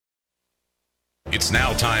It's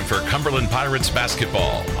now time for Cumberland Pirates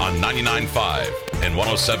basketball on 99.5 and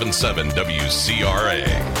 107.7 WCRA.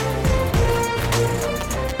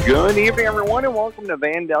 Good evening, everyone, and welcome to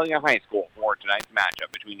Vandalia High School for tonight's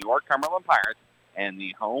matchup between your Cumberland Pirates and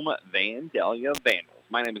the home Vandalia Vandals.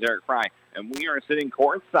 My name is Eric Fry, and we are sitting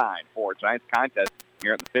courtside for tonight's contest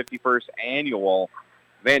here at the 51st Annual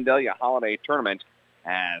Vandalia Holiday Tournament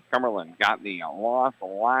as Cumberland got the loss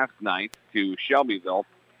last night to Shelbyville.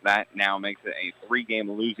 That now makes it a 3-game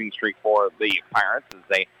losing streak for the Pirates as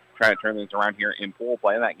they try to turn things around here in pool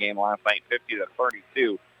play. That game last night,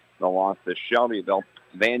 50-32, the loss to Shelbyville.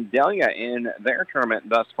 Vandalia in their tournament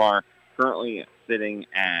thus far currently sitting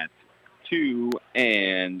at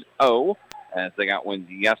 2-0 as they got wins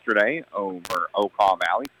yesterday over Okaw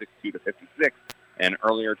Valley, 62-56, and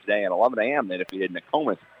earlier today at 11 a.m. they defeated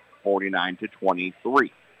Nokomis 49-23.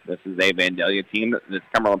 This is a Vandalia team that this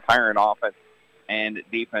Cumberland Pirate offense and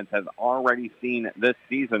defense has already seen this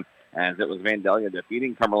season as it was Vandalia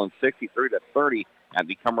defeating Cumberland 63-30 at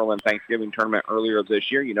the Cumberland Thanksgiving Tournament earlier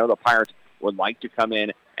this year. You know the Pirates would like to come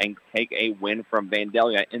in and take a win from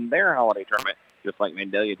Vandalia in their holiday tournament, just like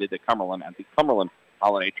Vandalia did to Cumberland at the Cumberland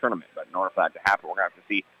Holiday Tournament. But in order for that to happen, we're going to have to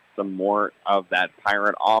see some more of that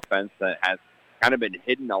Pirate offense that has kind of been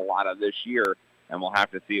hidden a lot of this year, and we'll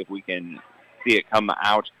have to see if we can see it come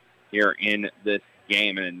out here in this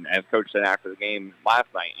game. And as Coach said after the game last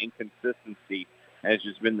night, inconsistency has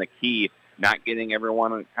just been the key, not getting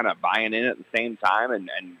everyone kind of buying in at the same time and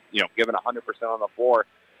giving 100% on the floor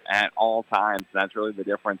at all times. That's really the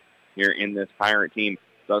difference here in this Pirate team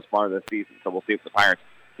thus far this season. So we'll see if the Pirates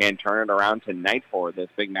can turn it around tonight for this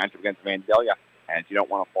big matchup against Vandalia, as you don't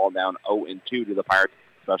want to fall down 0-2 to the Pirates,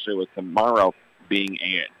 especially with tomorrow being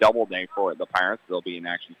a double day for the Pirates. They'll be in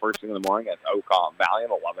action first thing in the morning at Okaw Valley at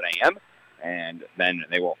 11 a.m., and then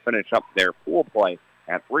they will finish up their pool play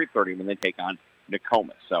at 3:30 when they take on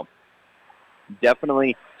Nokomis. So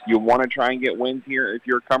definitely you want to try and get wins here if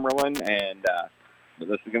you're Cumberland, and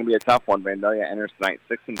this is going to be a tough one. Vandalia enters tonight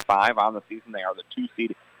 6-5 on the season. They are the 2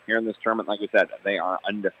 seed here in this tournament. Like we said, they are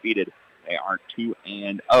undefeated. They are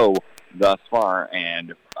 2-0 thus far,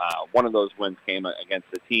 and one of those wins came against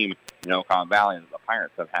the team in Okaw Valley that the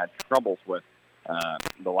Pirates have had troubles with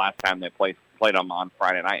the last time they played them on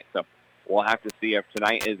Friday night. So we'll have to see if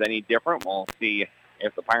tonight is any different. We'll see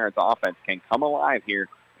if the Pirates' offense can come alive here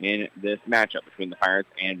in this matchup between the Pirates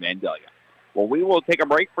and Vandalia. Well, we will take a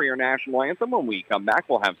break for your national anthem. When we come back,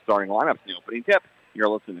 we'll have starting lineups and the opening tip. You're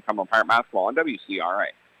listening to Cumberland Pirate Basketball on WCRA.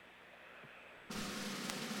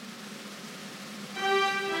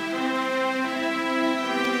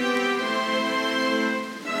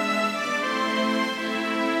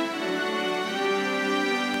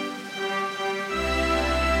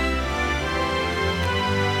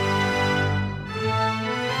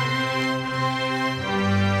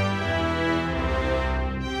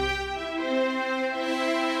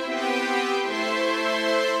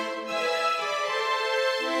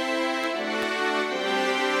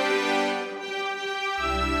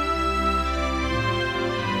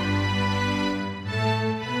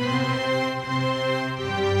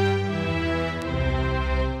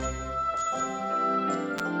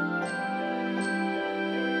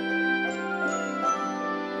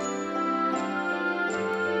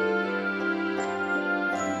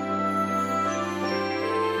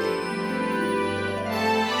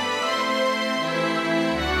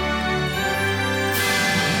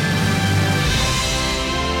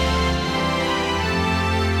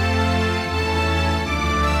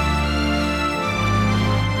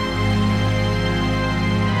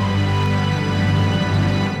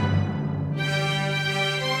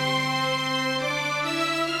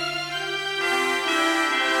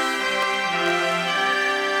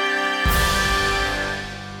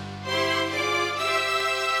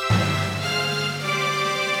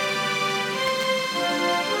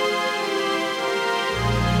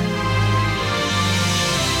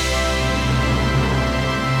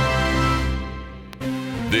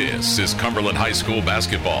 This is Cumberland High School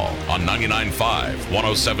basketball on 99.5,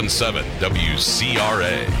 107.7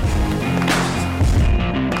 WCRA.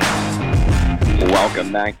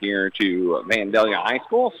 Welcome back here to Vandalia High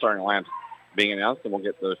School. Starting lineups being announced, and we'll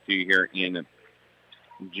get those to you here in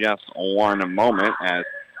just one moment, as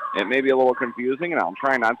it may be a little confusing, and I'll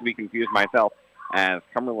try not to be confused myself, as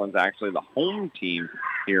Cumberland's actually the home team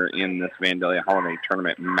here in this Vandalia Holiday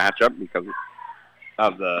Tournament matchup because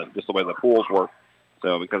of just the way the pools work.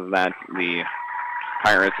 So because of that, the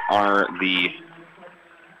Pirates are the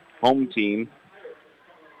home team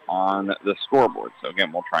on the scoreboard. So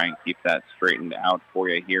again, we'll try and keep that straightened out for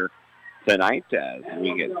you here tonight as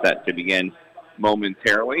we get set to begin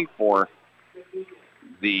momentarily for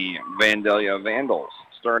the Vandalia Vandals.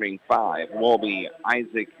 Starting 5 will be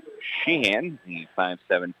Isaac Sheehan, the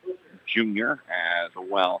 5'7" junior, as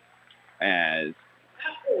well as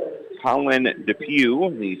Colin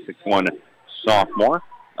Depew, the 6'1" sophomore.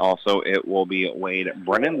 Also, it will be Wade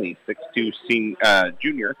Brennan, the 6'2"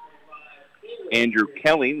 junior. Andrew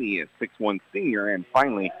Kelly, the 6'1" senior. And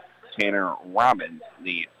finally, Tanner Robbins,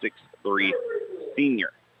 the 6'3"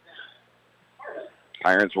 senior.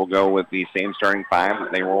 Pirates will go with the same starting 5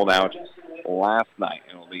 that they rolled out last night.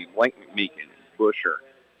 It will be Blake McMeekin, Busher,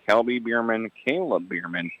 Kelby Bierman, Caleb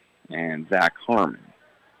Bierman, and Zach Harmon.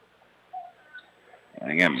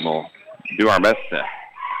 And again, we'll do our best to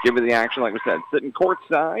give it the action, like we said, sitting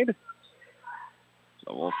courtside.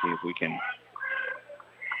 So we'll see if we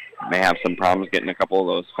may have some problems getting a couple of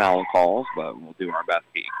those foul calls, but we'll do our best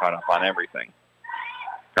to get you caught up on everything.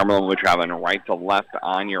 Cumberland will be traveling right to left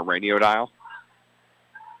on your radio dial.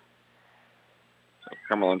 So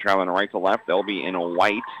Cumberland traveling right to left. They'll be in a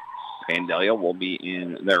white. Vandalia will be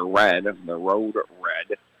in their red, the road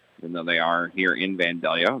red, even though they are here in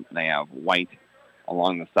Vandalia. They have white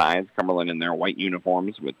along the sides. Cumberland in their white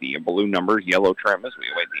uniforms with the blue numbers, yellow trim as we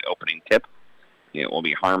await the opening tip. It will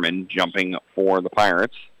be Harmon jumping for the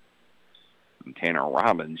Pirates. And Tanner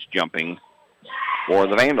Robbins jumping for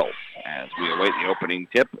the Vandals as we await the opening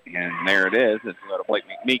tip. And there it is. It's going to Blake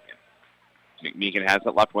McMeekin. McMeekin has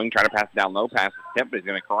it left wing, trying to pass it down low, passes tip, but he's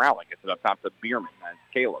going to corral it. Gets it up top to Bierman. That's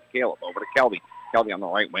Caleb. Caleb over to Kelby. Kelby on the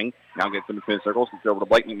right wing. Now gets in between circles. Gets over to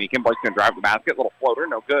Blake McMeekin. Blake's going to drive the basket. Little floater.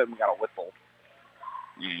 No good. We got a whistle.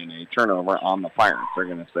 And a turnover on the Pirates. They're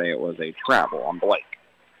going to say it was a travel on Blake.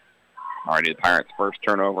 Already the Pirates' first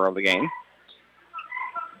turnover of the game.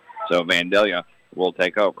 So Vandalia will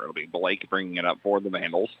take over. It'll be Blake bringing it up for the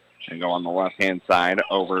Vandals. And go on the left-hand side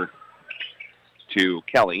over to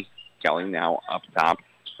Kelly. Kelly now up top.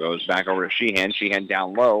 Goes back over to Sheehan. Sheehan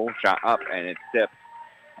down low. Shot up, and it's tipped.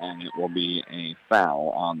 And it will be a foul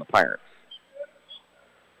on the Pirates.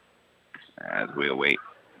 As we await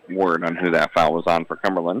word on who that foul was on for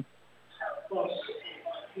Cumberland.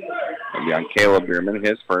 It'll be on Caleb Bierman,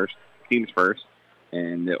 his first, team's first.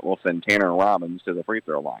 And it will send Tanner Robbins to the free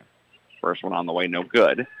throw line. First one on the way, no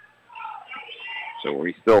good. So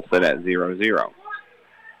we still sit at 0-0.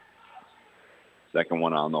 Second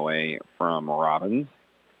one on the way from Robbins.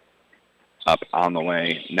 Up on the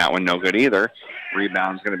way. That one no good either.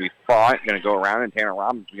 Rebound's going to be fought. Going to go around, and Tanner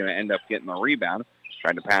Robbins is going to end up getting the rebound.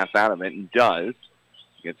 Tried to pass out of it, and does.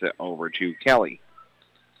 Gets it over to Kelly.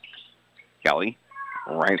 Kelly,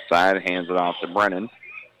 right side, hands it off to Brennan.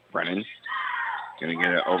 Brennan going to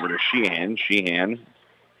get it over to Sheehan. Sheehan,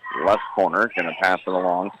 left corner, going to pass it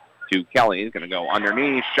along to Kelly. He's going to go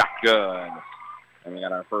underneath. Shot good. And we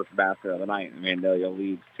got our first basket of the night. Vandalia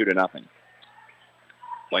leads 2-0.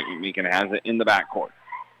 Blake McMeekin has it in the backcourt.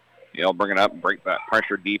 He'll bring it up, break that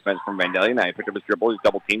pressure defense from Vandalia. Now he picked up his dribble. He's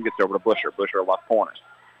double team, gets over to Busher. Busher left corner.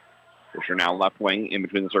 Busher now left wing, in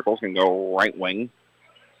between the circles, can go right wing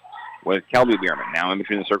with Kelby Bierman. Now in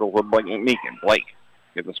between the circles with Blake McMeekin. Blake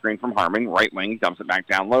gets the screen from Harmon, right wing, dumps it back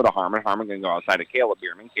down low to Harmon. Harmon going to go outside to Caleb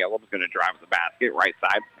Bierman. Caleb is going to drive the basket, right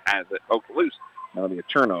side, has it poked loose. That'll be a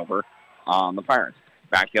turnover on the Pirates.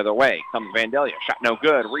 Back the other way comes Vandalia. Shot no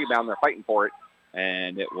good. Rebound, they're fighting for it.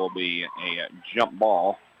 And it will be a jump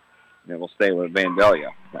ball. And it will stay with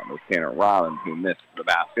Vandalia. That was Tanner Robbins who missed the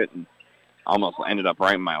basket and almost ended up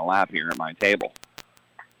right in my lap here at my table.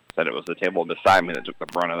 Said it was the table beside me that took the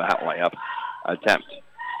brunt of that layup attempt.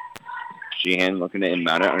 Sheehan looking to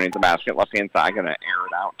inbound it underneath the basket. Left-hand side, going to air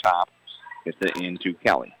it out top. Gets it into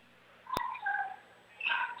Kelly.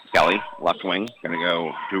 Kelly, left wing, going to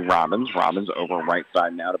go to Robbins. Robbins over right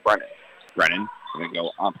side now to Brennan. Brennan going to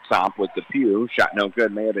go up top with the Depew. Shot no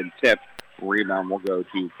good, may have been tipped. Rebound will go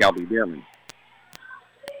to Kelby Bierman.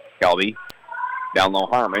 Kelby, down low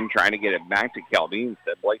Harmon, trying to get it back to Kelby.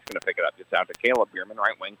 Instead, Blake's going to pick it up. Gets out to Caleb Bierman,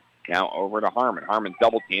 right wing. Now over to Harmon. Harmon's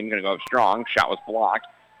double team, going to go up strong. Shot was blocked.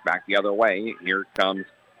 Back the other way. Here comes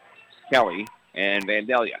Kelly and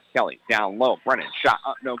Vandalia. Kelly down low. Brennan, shot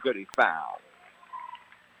up, no good. He's fouled.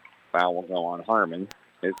 Foul will go on Harmon,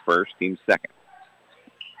 his first, team second.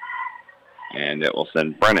 And it will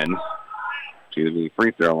send Brennan to the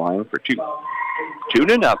free throw line for 2.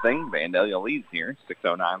 2-0. Vandalia leads here.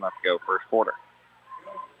 6:09 left to go first quarter.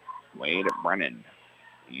 Wade Brennan,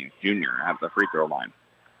 the junior, at the free throw line.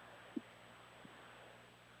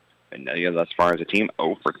 Vandalia thus far as a team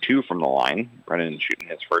 0 for 2 from the line. Brennan shooting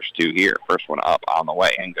his first 2 here. First one up on the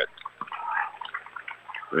way and good.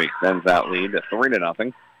 So he extends that lead to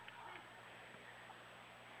 3-0.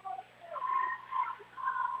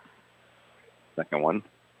 Second one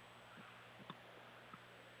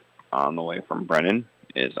on the way from Brennan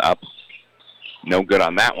is up. No good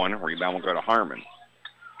on that one. Rebound will go to Harmon.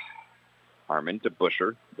 Harmon to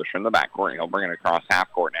Busher. Busher in the backcourt. He'll bring it across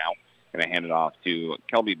half court now. Going to hand it off to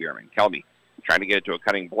Kelby Bierman. Kelby trying to get it to a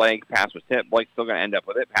cutting Blake. Pass was tipped. Blake's still going to end up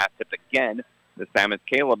with it. Pass tipped again. This time it's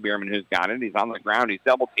Caleb Bierman who's got it. He's on the ground. He's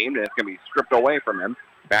double-teamed, and it's going to be stripped away from him.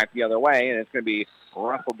 Back the other way, and it's going to be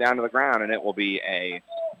wrestled down to the ground, and it will be a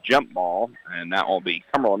jump ball, and that will be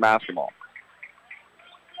Cumberland basketball.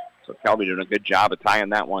 So Kelby doing a good job of tying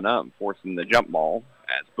that one up, forcing the jump ball,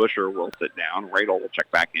 as Busher will sit down. Radel will check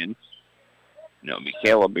back in. And it'll be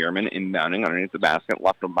Caleb Bierman inbounding underneath the basket,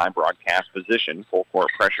 left him by broadcast position. Full court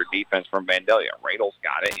pressure defense from Vandalia. Radel's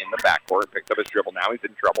got it in the backcourt. Picks up his dribble now. He's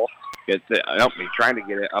in trouble. Gets it. Nope, he's trying to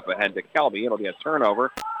get it up ahead to Kelby. It'll be a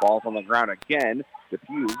turnover. Ball's on the ground again.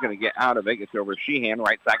 DePue's going to get out of it. Gets over to Sheehan.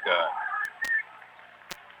 Right side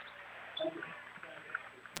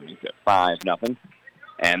good. Makes it 5-0.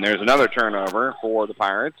 And there's another turnover for the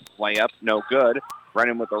Pirates. Layup, no good.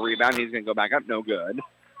 Brennan with the rebound. He's going to go back up. No good.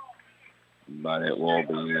 But it will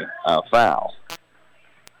be a foul.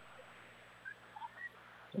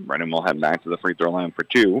 So Brennan will head back to the free throw line for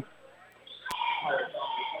 2.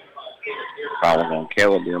 Foul on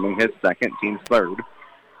Caleb Bierman, his second, team's third.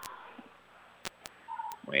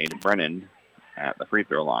 Wade Brennan at the free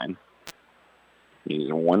throw line.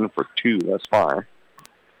 He's 1 for 2 thus far.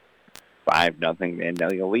 5-0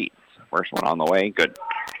 Vandalia leads. First one on the way, good.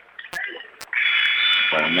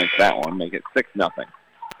 So make that one, make it 6-0.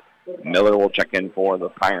 Miller will check in for the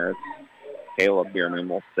Pirates. Caleb Bierman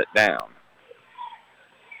will sit down.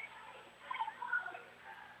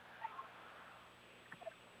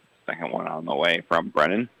 Second one on the way from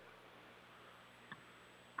Brennan.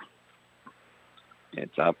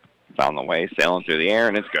 It's up. It's on the way, sailing through the air,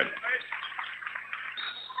 and it's good.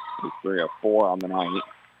 He's 3 of 4 on the night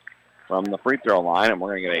from the free throw line, and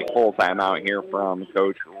we're going to get a full timeout here from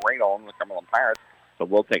Coach Radel and the Cumberland Pirates. So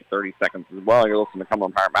we'll take 30 seconds as well. You're listening to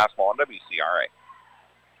Cumberland Pirate Basketball on WCRA.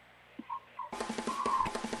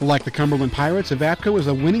 Like the Cumberland Pirates, Evapco is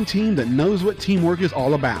a winning team that knows what teamwork is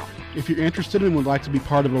all about. If you're interested and would like to be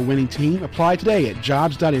part of a winning team, apply today at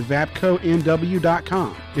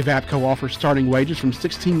jobs.evapconw.com. Evapco offers starting wages from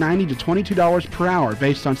 $16.90 to $22 per hour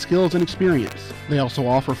based on skills and experience. They also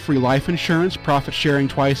offer free life insurance, profit sharing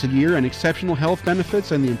twice a year, and exceptional health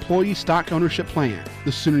benefits and the employee stock ownership plan.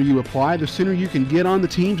 The sooner you apply, the sooner you can get on the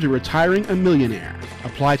team to retiring a millionaire.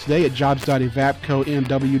 Apply today at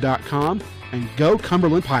jobs.evapconw.com and go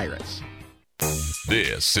Cumberland Pirates.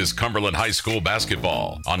 This is Cumberland High School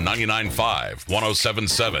basketball on 99.5,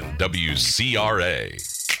 107.7 WCRA.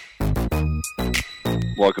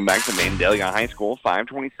 Welcome back to Vandalia High School.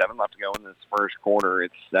 5:27 left to go in this first quarter.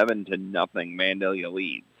 It's 7-0. Vandalia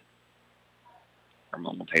leads.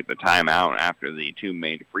 Cumberland will take the timeout after the 2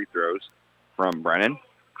 made free throws from Brennan.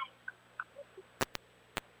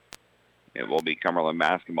 It will be Cumberland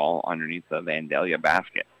basketball underneath the Vandalia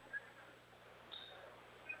basket.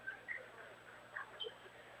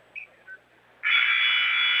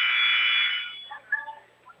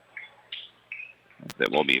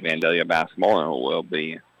 It will be Vandalia basketball, and it will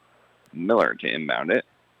be Miller to inbound it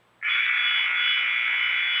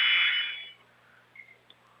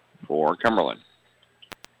for Cumberland.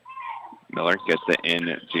 Miller gets it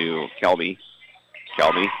in to Kelby.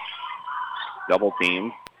 Kelby, double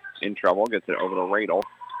team, in trouble, gets it over to Radel.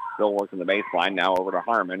 Still working the baseline, now over to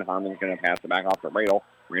Harmon. Harmon's going to pass it back off to Radel.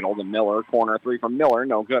 Radel to Miller, corner 3 from Miller,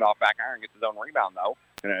 no good, off back iron, gets his own rebound though.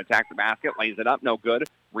 Going to attack the basket, lays it up, no good.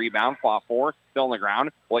 Rebound, fought for, still on the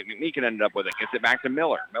ground. Blake McMeekin ended up with it. Gets it back to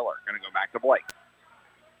Miller. Miller going to go back to Blake.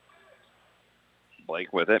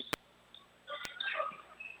 Blake with it.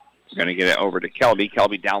 Going to get it over to Kelby.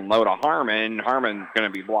 Kelby down low to Harmon. Harmon's going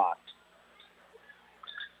to be blocked.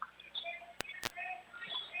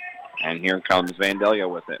 And here comes Vandalia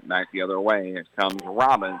with it. Back the other way. Here comes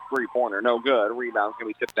Robbins. 3-pointer, no good. Rebound's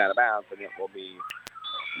going to be tipped out of bounds, and it will be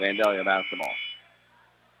Vandalia basketball.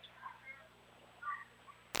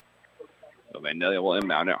 So Vandalia will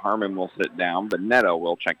inbound it. Harmon will sit down. Bonetto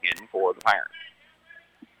will check in for the Pirates.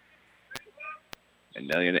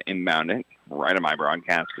 Vandalia to inbound it. Right in my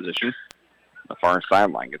broadcast position. The far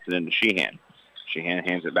sideline gets it into Sheehan. Sheehan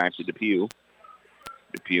hands it back to DePue.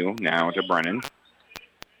 DePue now to Brennan.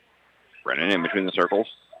 Brennan in between the circles.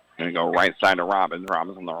 Going to go right side to Robbins.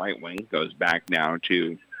 Robbins on the right wing. Goes back down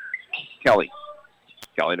to Kelly.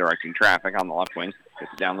 Kelly directing traffic on the left wing.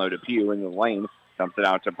 Gets it down low to Pugh into the lane. Dumps it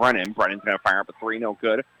out to Brennan. Brennan's going to fire up a 3. No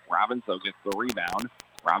good. Robbins, though, gets the rebound.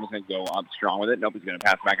 Robbins going to go up strong with it. Nope, he's going to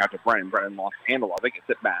pass it back out to Brennan. Brennan lost handle of it. Gets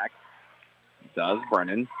it back. Does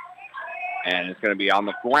Brennan. And it's going to be on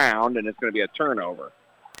the ground, and it's going to be a turnover.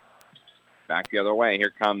 Back the other way.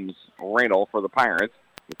 Here comes Radel for the Pirates.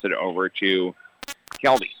 Gets it over to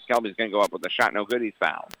Kelby. Kelby's going to go up with a shot. No good. He's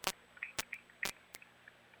fouled.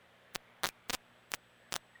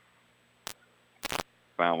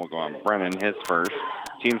 Foul will go on Brennan, his first,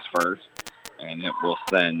 team's first. And it will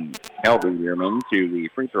send Kelby Bierman to the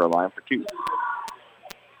free throw line for 2.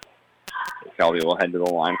 Kelby will head to the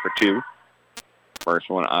line for 2. First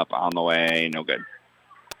one up on the way, no good.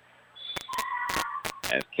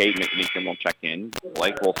 As Cade McMeekin will check in,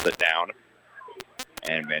 Blake will sit down,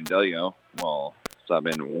 and Vandalia will sub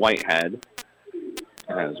in Whitehead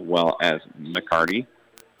as well as McCarty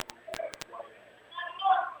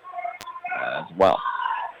as well.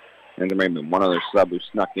 And there may be one other sub who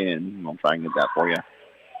snuck in. I'll try and get that for you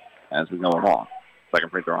as we go along. Second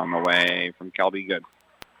free throw on the way from Kelby, good.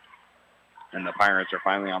 And the Pirates are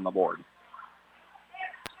finally on the board.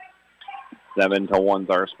 7-1's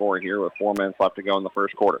our score here with 4 minutes left to go in the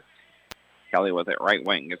first quarter. Kelly with it, right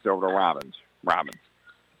wing, gets over to Robbins. Robbins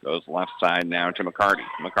goes left side now to McCarty.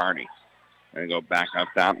 McCarty going to go back up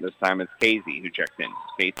top. This time it's Casey who checked in.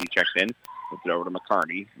 Casey checked in, puts it over to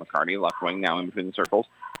McCarty. McCarty left wing now in between the circles.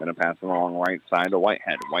 Going to pass it along right side to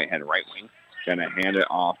Whitehead. Whitehead right wing. Going to hand it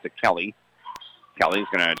off to Kelly. Kelly's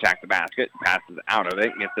going to attack the basket. Passes out of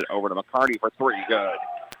it. Gets it over to McCarty for 3. Good.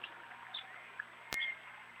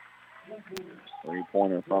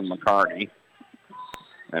 3-pointer from McCarty.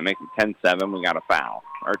 That makes it 10-7. We got a foul.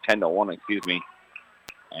 Or 10-1, excuse me.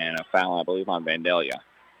 And a foul, I believe, on Vandalia.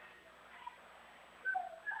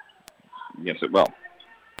 Yes, it will.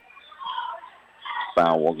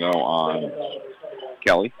 Foul will go on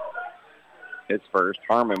Kelly. His first.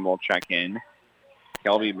 Harmon will check in.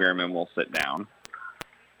 Kelby Bierman will sit down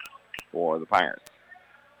for the Pirates.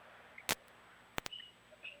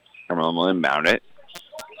 Cumberland will inbound it.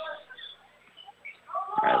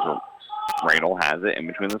 As Radel has it in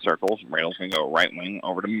between the circles. Radel's going to go right wing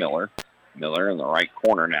over to Miller. Miller in the right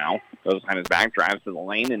corner now. Goes behind his back, drives to the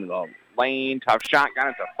lane, into the lane. Tough shot, got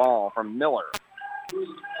it to fall from Miller.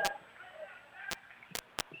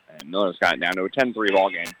 And Miller's got it down to a 10-3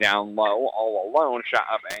 ball game. Down low, all alone, shot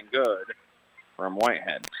up and good from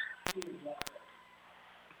Whitehead.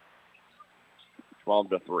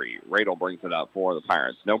 12-3. Radel brings it up for the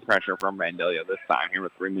Pirates. No pressure from Vandalia this time here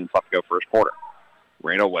with 3 minutes left to go first quarter.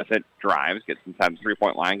 Radel with it, drives, gets inside the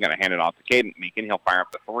 3-point line, going to hand it off to Cade McMeekin. He'll fire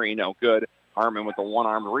up the 3, no good. Harmon with the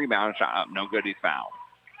one-armed rebound, shot up, no good, he's fouled.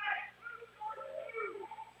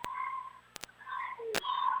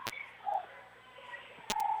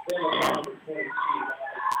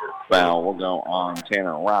 Foul will go on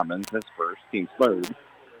Tanner Robbins, his first, team's third.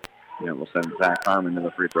 And it will send Zach Harmon to the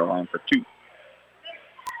free throw line for 2.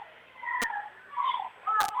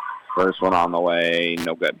 First one on the way,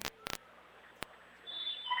 no good.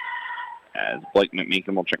 As Blake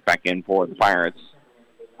McMeekin will check back in for the Pirates.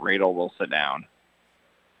 Radel will sit down.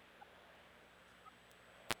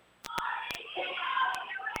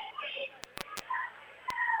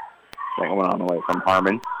 Second one on the way from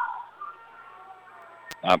Harmon.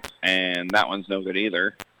 Up, and that one's no good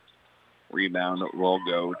either. Rebound will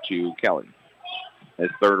go to Kelly. His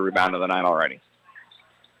third rebound of the night already.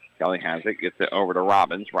 Kelly has it, gets it over to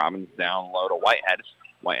Robbins. Robbins down low to Whitehead.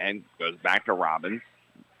 Whitehead goes back to Robbins.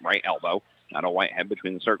 Right elbow. Not a Whitehead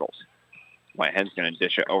between the circles. Whitehead's going to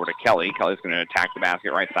dish it over to Kelly. Kelly's going to attack the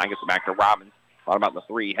basket right side. Gets it back to Robbins. Thought about the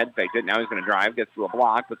 3. Head faked it. Now he's going to drive. Gets to a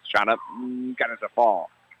block. Puts the shot up. Got it to fall.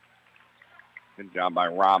 Good job by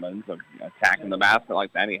Robbins of attacking the basket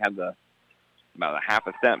like that. He had about a half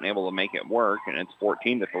a step and able to make it work. And it's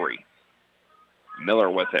 14-3. Miller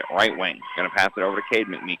with it. Right wing. Going to pass it over to Cade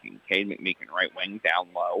McMeekin. Cade McMeekin right wing. Down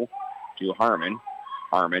low to Harmon.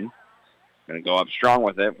 Harmon. Going to go up strong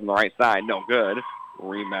with it from the right side. No good.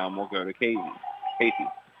 Rebound will go to Casey.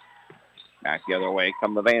 Back the other way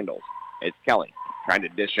come the Vandals. It's Kelly trying to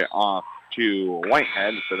dish it off to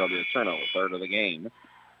Whitehead. So it'll be a turnover, third of the game.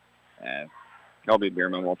 Kelby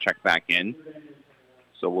Bierman will check back in.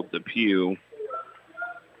 So we'll Depew,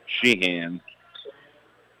 Sheehan,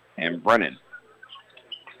 and Brennan.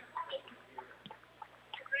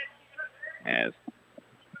 As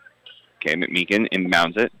Cade McMeekin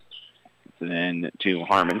inbounds it. Then to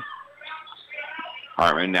Harmon.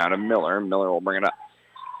 Harmon now to Miller. Miller will bring it up.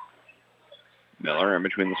 Miller in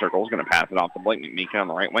between the circles, going to pass it off to Blake McMeekin on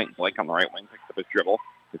the right wing. Blake on the right wing picks up his dribble.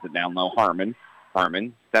 Gets it down low. Harmon.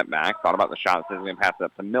 Harmon, step back. Thought about the shot. So he's going to pass it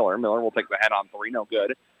up to Miller. Miller will take the head on 3. No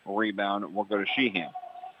good. Rebound will go to Sheehan.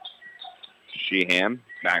 Sheehan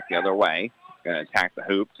back the other way. Going to attack the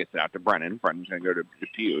hoop. Gets it out to Brennan. Brennan's going to go to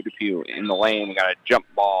Depew. Depew in the lane. We got a jump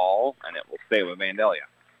ball, and it will stay with Vandalia.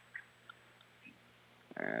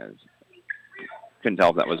 As Couldn't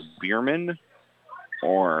tell if that was Bierman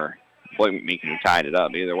or Blake McMeekin who tied it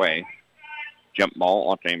up. Either way, jump ball,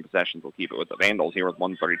 alternating possessions will keep it with the Vandals here with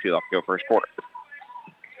 1:32 left to go first quarter.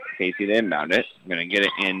 Casey to inbound it. Going to get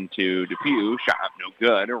it into Depew. Shot up, no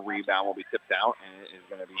good. A rebound will be tipped out, and it is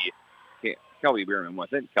going to be Kelby Bierman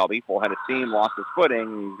with it. Kelby, full head of steam, lost his footing.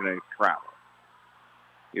 He's going to travel.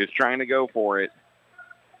 He was trying to go for it,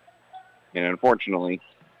 and unfortunately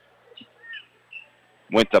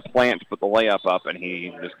went to plant to put the layup up, and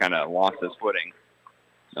he just kind of lost his footing.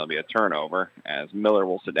 There'll be a turnover as Miller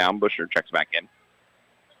will sit down. Busher checks back in.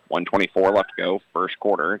 1:24 left to go. First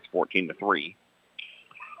quarter. It's 14-3.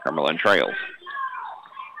 Cumberland trails.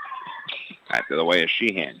 Back to the way is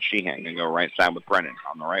Sheehan. Sheehan can go right side with Brennan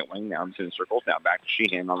on the right wing. Now into the circles. Now back to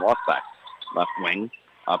Sheehan on the left side. Left wing.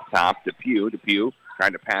 Up top, Depew. Depew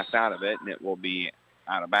tried to pass out of it, and it will be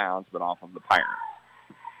out of bounds, but off of the Pirates.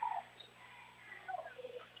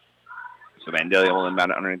 So Vandalia will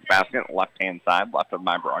inbound it underneath the basket. Left-hand side, left of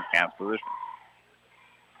my broadcast position.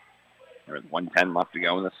 There's 1:10 left to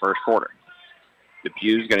go in this first quarter.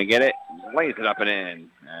 Depew's going to get it. Lays it up and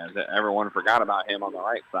in as everyone forgot about him on the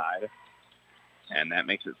right side. And that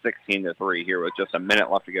makes it 16-3 here with just a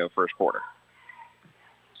minute left to go first quarter.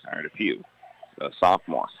 All right, Depew, the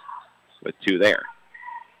sophomore, with two there.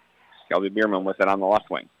 Kelby Bierman with it on the left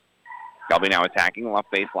wing. Kelby now attacking,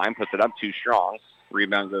 left baseline, puts it up too strong.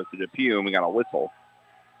 Rebound goes to Depew, and we got a whistle.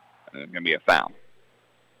 And it's going to be a foul.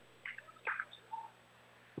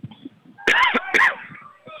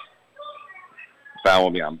 Foul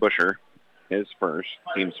will be on Busher, his first,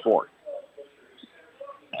 team's fourth.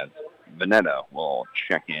 As Veneto will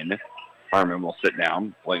check in. Harmon will sit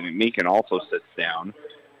down. Blake McMeekin also sits down.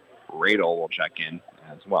 Radel will check in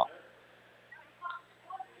as well.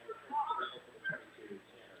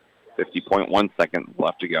 50.1 seconds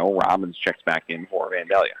left to go. Robbins checks back in for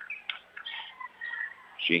Vandalia.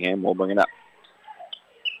 Sheehan will bring it up.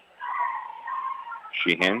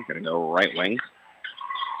 Sheehan going to go right wing.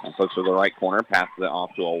 And flips to the right corner. Passes it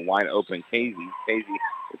off to a wide open Casey. Casey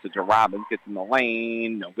gets it to Robbins. Gets in the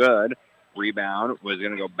lane. No good. Rebound was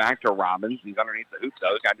going to go back to Robbins. He's underneath the hoop,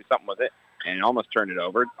 though. He's got to do something with it. And almost turned it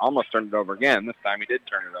over. Almost turned it over again. This time he did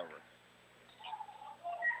turn it over.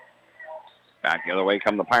 Back the other way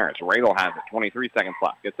come the Pirates. Radel has it. 23 seconds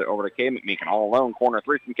left. Gets it over to Cade McMeekin. All alone. Corner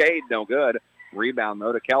three from Cade. No good. Rebound,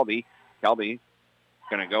 though, to Kelby. Kelby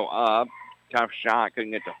going to go up. Tough shot.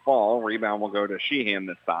 Couldn't get to fall. Rebound will go to Sheehan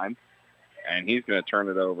this time. And he's going to turn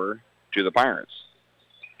it over to the Pirates.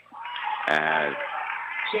 As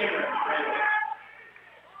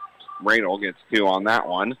Radel gets two on that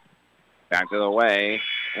one. Back to the way.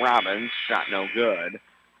 Robbins. Shot no good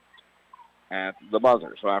at the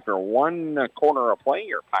buzzer. So after one quarter of play,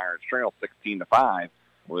 your Pirates trail 16-5.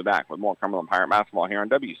 We'll be back with more Cumberland Pirate basketball here on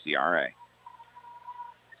WCRA.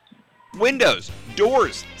 Windows,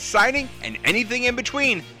 doors, siding, and anything in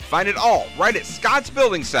between. Find it all right at Scott's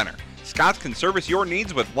Building Center. Scott's can service your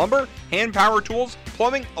needs with lumber, hand power tools,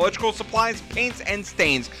 plumbing, electrical supplies, paints, and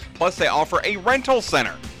stains. Plus, they offer a rental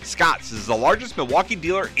center. Scott's is the largest Milwaukee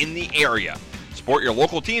dealer in the area. Support your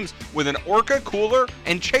local teams with an Orca cooler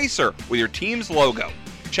and chaser with your team's logo.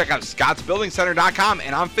 Check out scottsbuildingcenter.com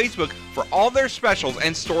and on Facebook for all their specials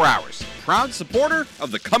and store hours. Proud supporter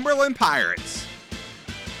of the Cumberland Pirates.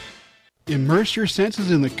 Immerse your senses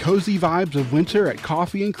in the cozy vibes of winter at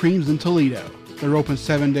Coffee and Creams in Toledo. They're open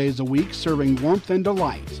 7 days a week, serving warmth and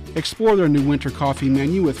delight. Explore their new winter coffee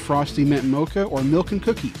menu with frosty mint mocha or milk and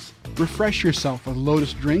cookies. Refresh yourself with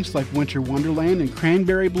lotus drinks like Winter Wonderland and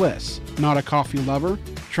Cranberry Bliss. Not a coffee lover?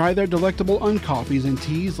 Try their delectable uncoffees and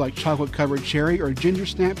teas like chocolate-covered cherry or ginger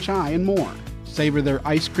snap chai and more. Savor their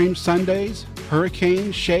ice cream sundaes,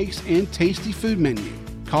 hurricane, shakes, and tasty food menu.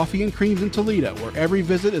 Coffee and Creams in Toledo, where every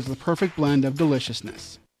visit is the perfect blend of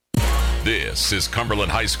deliciousness. This is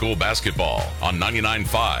Cumberland High School basketball on 99.5,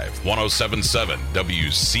 107.7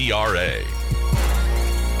 WCRA.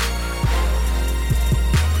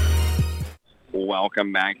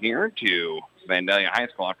 Welcome back here to Vandalia High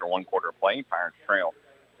School after one quarter play. Pirates trail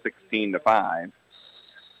 16-5.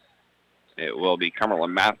 It will be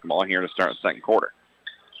Cumberland basketball here to start the second quarter.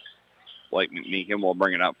 Blake McMeekin will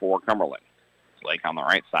bring it up for Cumberland. Blake on the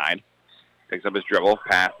right side. Picks up his dribble.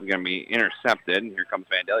 Pass is going to be intercepted. Here comes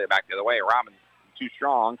Vandalia back the other way. Robbins too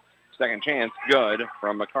strong. Second chance. Good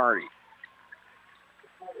from McCarty.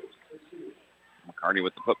 McCarty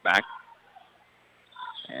with the putback.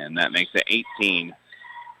 And that makes it 18-2.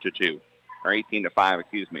 Or 18-5,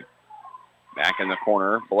 excuse me. Back in the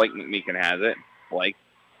corner. Blake McMeekin has it. Blake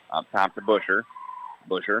up top to Busher.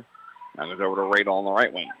 Busher now goes over to Radel on the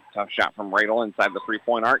right wing. Tough shot from Radel inside the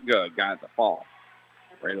three-point arc. Good. Got it to fall.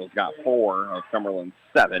 Radle's got 4 of Cumberland's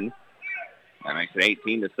 7. That makes it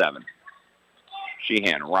 18-7.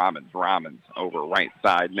 Sheehan, Robbins over right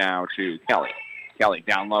side now to Kelly. Kelly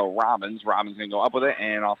down low, Robbins going to go up with it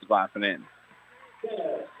and off the glass and in.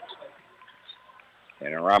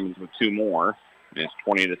 And Robbins with 2 more. And it's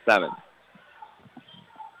 20-7.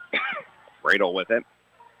 Radle with it.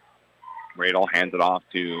 Radle hands it off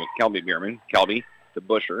to Kelby Bierman. Kelby to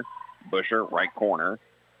Busher. Busher, right corner.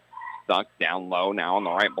 Stuck down low now on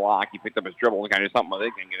the right block. He picked up his dribble and got to do something with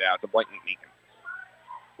it. Can get it out to Blake McMeekin.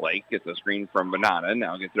 Blake gets a screen from Banana.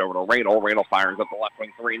 Now gets it over to Radle. Radle fires up the left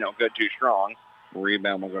wing 3. No good, too strong.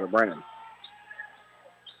 Rebound will go to Brennan.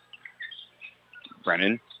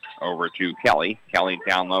 Brennan over to Kelly. Kelly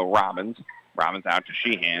down low, Robbins. Robbins out to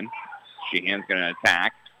Sheehan. Sheehan's going to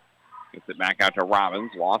attack. Gets it back out to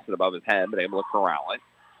Robbins. Lost it above his head, but able to corral it.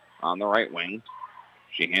 On the right wing.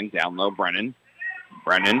 Sheehan down low, Brennan.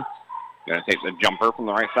 Brennan going to take the jumper from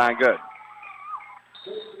the right side. Good.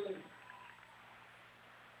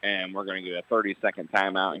 And we're going to get a 30-second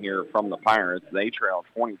timeout here from the Pirates. They trail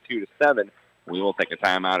 22-7. We will take a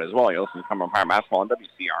timeout as well. You'll listen to Cumberland Pirate Basketball on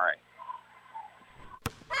WCRA.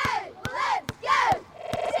 Hey, let's go,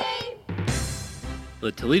 team!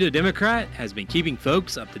 The Toledo Democrat has been keeping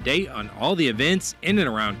folks up to date on all the events in and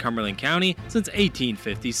around Cumberland County since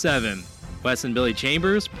 1857. Wes and Billy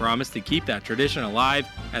Chambers promised to keep that tradition alive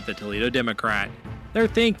at the Toledo Democrat. They're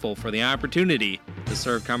thankful for the opportunity to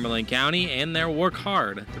serve Cumberland County, and they'll work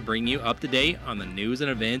hard to bring you up to date on the news and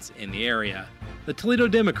events in the area. The Toledo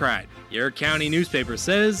Democrat, your county newspaper,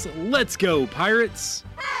 says, "Let's go, Pirates!"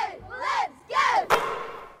 Hey, let's go!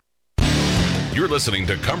 You're listening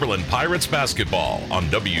to Cumberland Pirates basketball on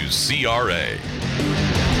WCRA.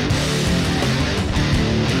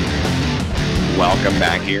 Welcome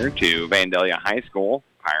back here to Vandalia High School.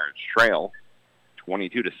 Pirates trail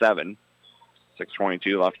 22-7.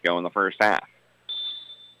 6:22 left to go in the first half.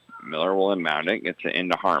 Miller will inbound it. Gets it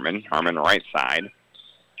into Harmon. Harmon right side.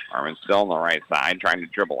 Harmon still on the right side, trying to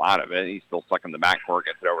dribble out of it. He's still stuck in the backcourt.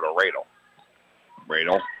 Gets it over to Radle.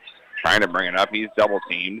 Radle trying to bring it up. He's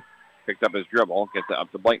double-teamed. Picked up his dribble. Gets it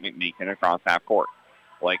up to Blake McMeekin across half court.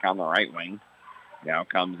 Blake on the right wing. Now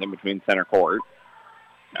comes in between center court.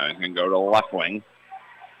 Now he's going to go to the left wing.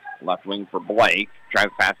 Left wing for Blake. Tries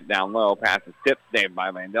to pass it down low. Pass is tipped, saved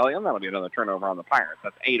by Vandalia. And that'll be another turnover on the Pirates.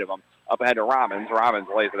 That's 8 of them. Up ahead to Robbins. Robbins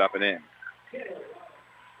lays it up and in.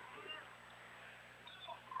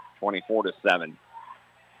 24-7.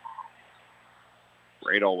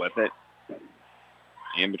 Radle with it.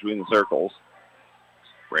 In between the circles.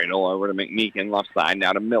 Radle over to McMeekin, left side.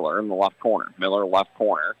 Now to Miller in the left corner. Miller left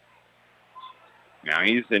corner. Now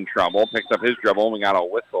he's in trouble. Picks up his dribble, and we got a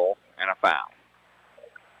whistle and a foul.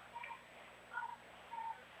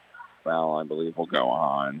 Foul, I believe, will go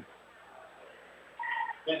on.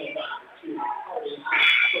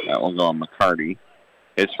 That will go on McCarty,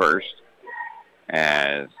 his first.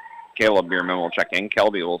 As Caleb Bierman will check in.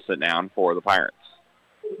 Kelby will sit down for the Pirates.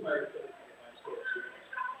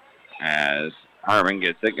 As Harmon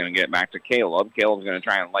gets it, going to get back to Caleb. Caleb's going to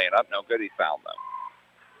try and lay it up. No good, he's fouled, though.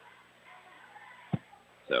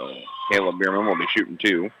 So Caleb Bierman will be shooting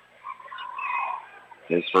 2.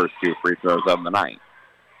 His first 2 free throws of the night.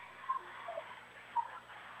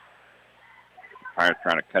 Pirates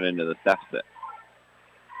trying to cut into the deficit.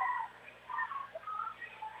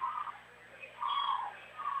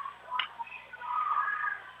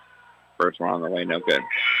 First one on the way, no good.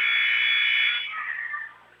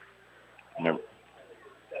 No.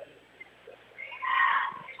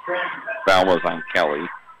 Foul was on Kelly.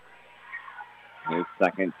 His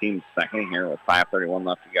team's second here with 5:31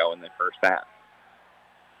 left to go in the first half.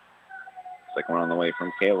 Second one on the way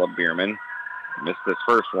from Caleb Bierman. Missed his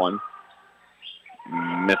first one.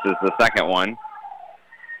 Misses the second one.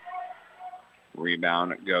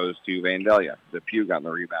 Rebound goes to Vandalia. Depew got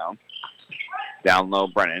the rebound. Down low,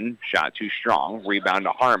 Brennan. Shot too strong. Rebound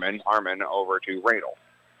to Harmon. Harmon over to Radle.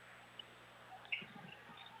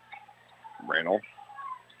 Radle.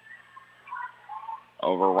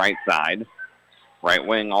 Over right side. Right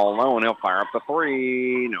wing all alone. He'll fire up the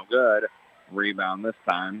 3. No good. Rebound this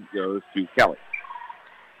time goes to Kelly.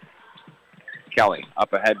 Kelly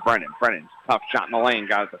up ahead, Brennan. Brennan, tough shot in the lane,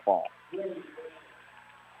 got it to fall.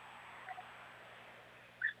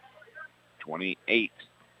 26,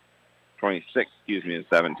 to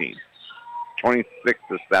 17.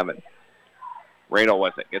 26-7. Radle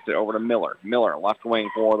with it, gets it over to Miller. Miller, left wing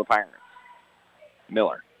for the Pirates.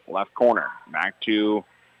 Miller, left corner, back to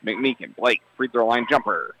McMeekin. Blake, free throw line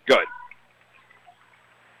jumper, good.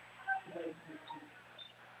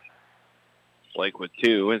 Blake with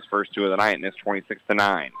 2, his first 2 of the night, and it's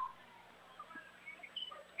 26-9.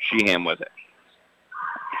 Sheehan with it.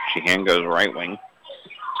 Sheehan goes right wing.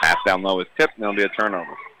 Pass down low is tipped, and there'll be a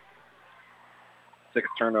turnover. 6th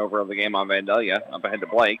turnover of the game on Vandalia. Up ahead to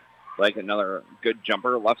Blake. Blake, another good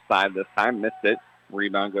jumper. Left side this time. Missed it.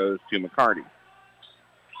 Rebound goes to McCarty.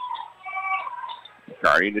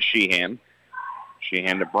 McCarty to Sheehan.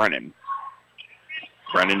 Sheehan to Brennan.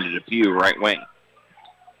 Brennan to Depew, right wing.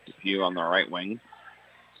 Depew on the right wing.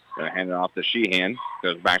 Going to hand it off to Sheehan.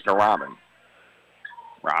 Goes back to Robbins.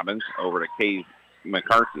 Robbins over to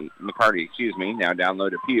McCarty, now down low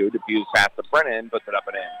to Depew. Depew's pass to Brennan, puts it up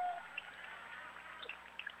and in.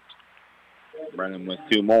 Brennan with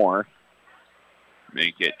 2 more.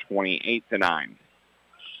 Make it 28-9.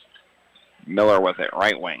 Miller with it,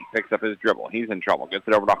 right wing. Picks up his dribble. He's in trouble. Gets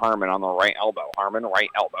it over to Harmon on the right elbow. Harmon, right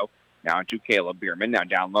elbow. Now to Caleb Bierman. Now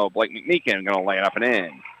down low. Blake McMeekin going to lay it up and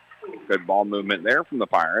in. Good ball movement there from the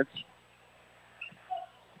Pirates.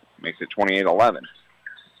 Makes it 28-11.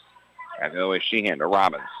 Back the other way, Sheehan to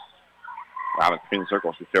Robbins. Robbins between the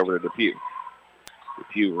circles. Gets over to Depew.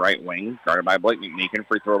 Depew right wing. Guarded by Blake McMeekin.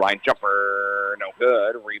 Free throw line jumper. No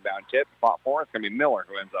good. Rebound tip. Fought for. It's going to be Miller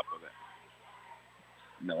who ends up with it.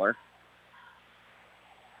 Miller.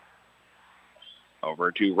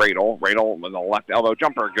 Over to Radel. Radel with a left elbow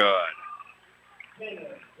jumper. Good.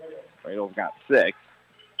 Radel's got 6.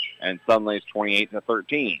 And suddenly it's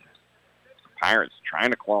 28-13. Pirates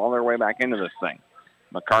trying to claw their way back into this thing.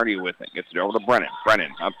 McCarty with it. Gets it over to Brennan.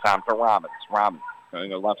 Brennan up top to Robbins. Robbins going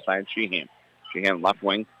to go left side. Sheehan. Sheehan left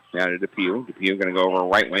wing. Now to Depew. Depew going to go over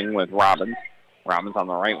right wing with Robbins. Robbins on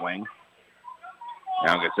the right wing.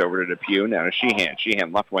 Now gets over to Depew. Now to Sheehan.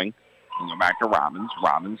 Sheehan left wing. And go back to Robbins.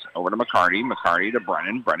 Robbins over to McCarty. McCarty to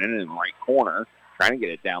Brennan. Brennan in the right corner. Trying to get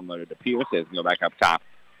it down low to Depew. Says go back up top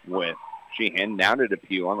with Sheehan. Down to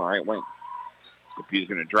Depew on the right wing. Depew's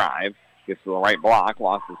going to drive. Gets to the right block.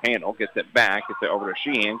 Lost his handle. Gets it back. Gets it over to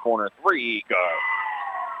Sheehan. Corner 3. Go.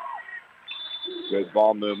 Good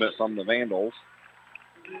ball movement from the Vandals.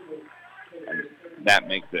 And that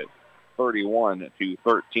makes it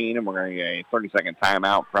 31-13, and we're going to get a 30-second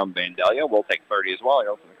timeout from Vandalia. We'll take 30 as well.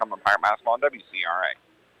 You're listening to Cumberland Pirate Basketball on WCRA.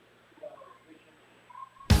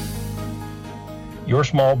 Your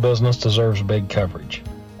small business deserves big coverage,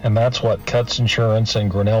 and that's what Cutts Insurance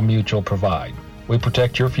and Grinnell Mutual provide. We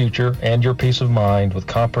protect your future and your peace of mind with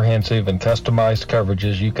comprehensive and customized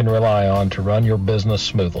coverages you can rely on to run your business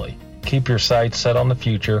smoothly. Keep your sights set on the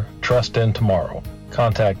future. Trust in tomorrow.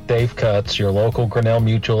 Contact Dave Cutts, your local Grinnell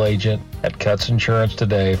Mutual agent at Cutts Insurance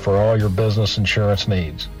today for all your business insurance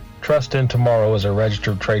needs. Trust in Tomorrow is a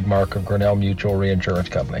registered trademark of Grinnell Mutual Reinsurance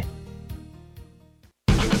Company.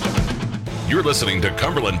 You're listening to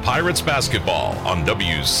Cumberland Pirates Basketball on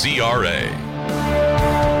WCRA.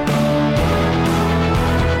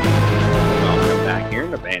 Welcome back here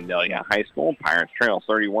to Vandalia High School. Pirates trail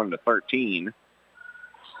 31-13.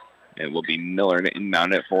 It will be Miller to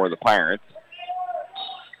inbound it for the Pirates.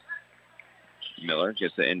 Miller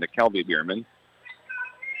gets it into Kelby Bierman.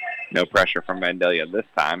 No pressure from Vandalia this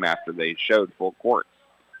time after they showed full court.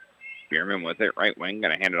 Bierman with it, right wing,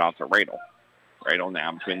 going to hand it off to Radel. Radel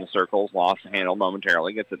now between the circles, lost the handle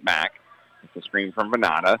momentarily, gets it back. It's a screen from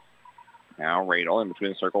Venata. Now Radel in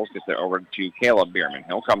between the circles, gets it over to Caleb Bierman.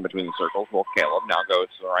 He'll come between the circles. Well, Caleb now goes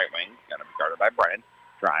to the right wing. Going to be guarded by Brennan.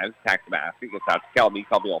 Drives, attacks the basket, gets out to Kelby.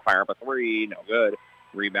 Kelby will fire up a 3. No good.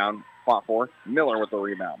 Rebound, fought for. Miller with the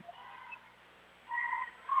rebound.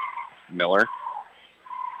 Miller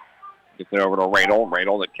gets it over to Radel.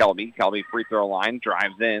 Radel to Kelby. Kelby free throw line.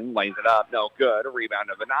 Drives in. Lays it up. No good. Rebound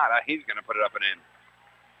to Venata. He's going to put it up and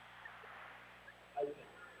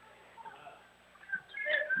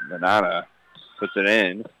in. Venata puts it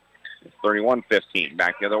in. It's 31-15.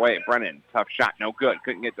 Back the other way. Brennan. Tough shot. No good.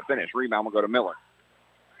 Couldn't get the finish. Rebound will go to Miller.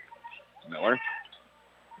 Miller.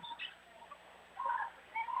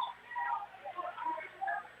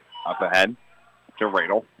 Up ahead to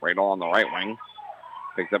Radel. Radel on the right wing.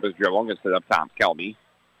 Picks up his dribble. Gets it up top. Kelby.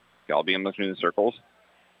 Kelby in between the circles.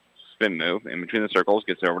 Spin move. In between the circles.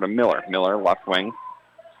 Gets it over to Miller. Miller, left wing.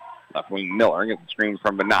 Left wing Miller. Gets the screen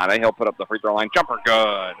from Venata. He'll put up the free throw line. Jumper.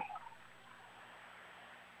 Good.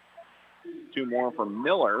 2 more for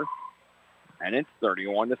Miller. And it's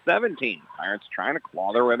 31-17. Pirates trying to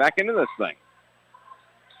claw their way back into this thing.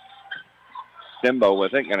 Simbo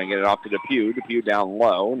with it. Going to get it off to Depew. Depew down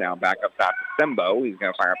low. Now back up top to Simbo. He's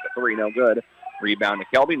going to fire up the 3. No good. Rebound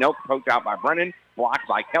to Kelby. Nope. Poked out by Brennan. Blocked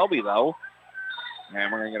by Kelby, though.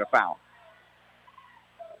 And we're going to get a foul.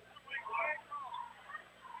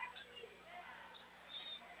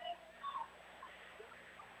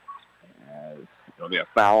 As there'll be a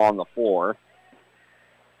foul on the floor.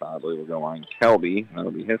 Probably will go on Kelby. That'll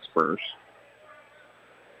be his first.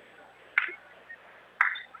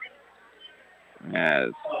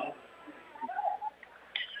 as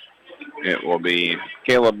it will be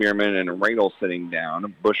Caleb Bierman and Radel sitting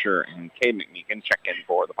down. Busher and Cade McMeekin check in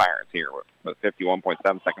for the Pirates here with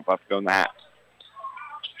 51.7 seconds left to go in the half.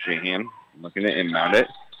 Sheehan looking to inbound it.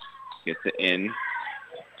 Gets it in.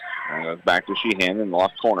 And goes back to Sheehan in the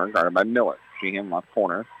left corner, guarded by Miller. Sheehan left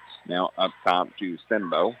corner. Now up top to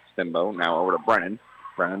Stenbo. Stenbo now over to Brennan.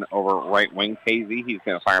 Brennan over right wing. Casey, he's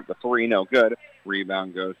going to fire up the three. No good.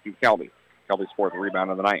 Rebound goes to Kelby. Kelby's fourth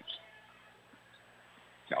rebound of the night.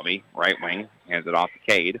 Kelby, right wing, hands it off to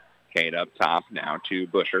Cade. Cade up top now to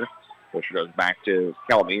Busher. Busher goes back to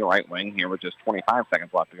Kelby, right wing, here with just 25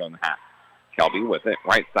 seconds left to go in the half. Kelby with it,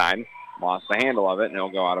 right side, lost the handle of it, and it'll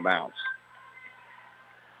go out of bounds.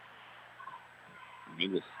 He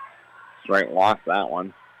just straight lost that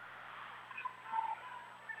one.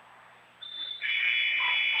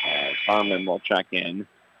 Harmon will check in.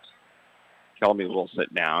 Kelby will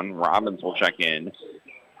sit down. Robbins will check in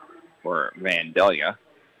for Vandalia.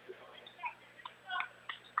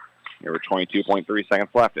 There were 22.3 seconds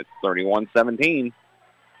left. It's 31-17.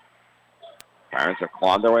 Pirates have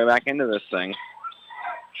clawed their way back into this thing.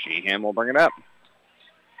 Sheehan will bring it up.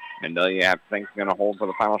 Vandalia thinks going to hold for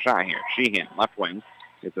the final shot here. Sheehan, left wing,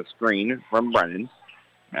 gets a screen from Brennan.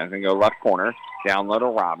 That's going to go left corner. Down low to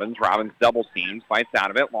Robbins. Robbins double teams, fights out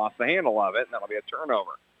of it, lost the handle of it, and that'll be a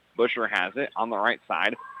turnover. Busher has it on the right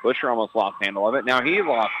side. Busher almost lost the handle of it. Now he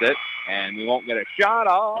lost it, and we won't get a shot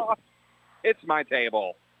off. It's my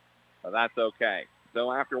table. But that's okay.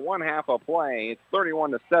 So after one half of play, it's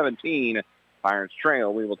 31-17. Pirates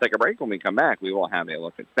trail. We will take a break. When we come back, we will have a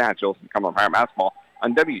look at stats. You'll come on Pirate Basketball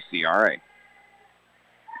on WCRA.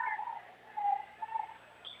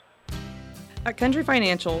 At Country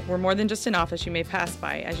Financial, we're more than just an office you may pass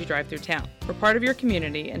by as you drive through town. We're part of your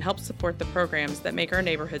community and help support the programs that make our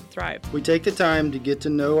neighborhood thrive. We take the time to get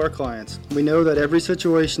to know our clients. We know that every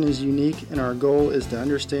situation is unique, and our goal is to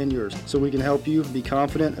understand yours so we can help you be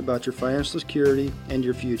confident about your financial security and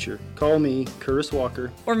your future. Call me, Curtis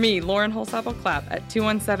Walker. Or me, Lauren Holsapple-Clapp, at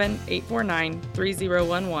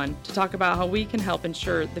 217-849-3011 to talk about how we can help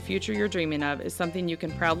ensure the future you're dreaming of is something you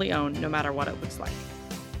can proudly own no matter what it looks like.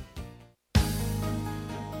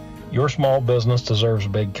 Your small business deserves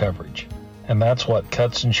big coverage, and that's what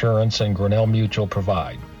Cuts Insurance and Grinnell Mutual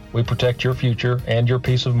provide. We protect your future and your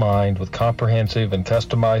peace of mind with comprehensive and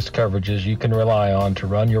customized coverages you can rely on to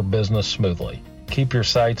run your business smoothly. Keep your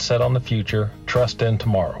sights set on the future, trust in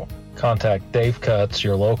tomorrow. Contact Dave Cuts,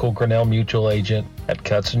 your local Grinnell Mutual agent at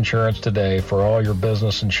Cuts Insurance today for all your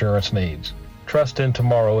business insurance needs. Trust in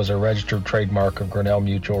Tomorrow is a registered trademark of Grinnell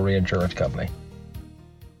Mutual Reinsurance Company.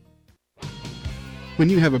 When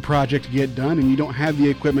you have a project to get done and you don't have the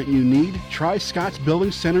equipment you need, try Scott's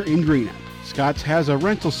Building Center in Greenup. Scott's has a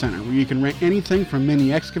rental center where you can rent anything from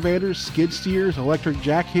mini excavators, skid steers, electric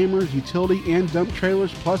jackhammers, utility and dump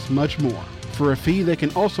trailers, plus much more. For a fee, they can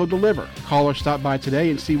also deliver. Call or stop by today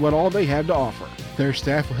and see what all they have to offer. Their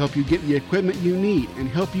staff will help you get the equipment you need and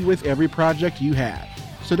help you with every project you have.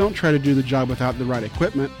 So don't try to do the job without the right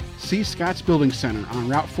equipment. See Scott's Building Center on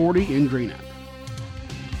Route 40 in Greenup.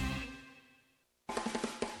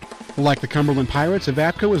 Like the Cumberland Pirates,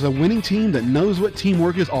 Evapco is a winning team that knows what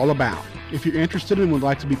teamwork is all about. If you're interested and would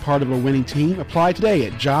like to be part of a winning team, apply today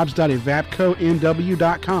at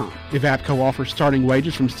jobs.evapconw.com. Evapco offers starting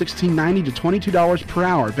wages from $16.90 to $22 per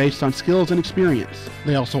hour based on skills and experience.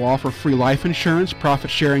 They also offer free life insurance, profit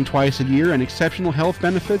sharing twice a year, and exceptional health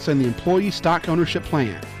benefits and the employee stock ownership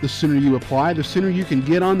plan. The sooner you apply, the sooner you can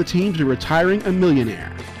get on the team to retiring a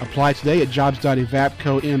millionaire. Apply today at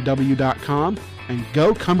jobs.evapconw.com. And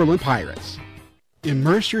go Cumberland Pirates.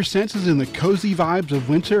 Immerse your senses in the cozy vibes of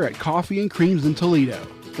winter at Coffee and Creams in Toledo.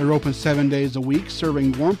 They're open 7 days a week,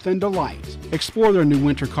 serving warmth and delight. Explore their new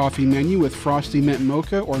winter coffee menu with frosty mint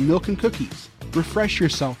mocha or milk and cookies. Refresh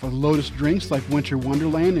yourself with lotus drinks like Winter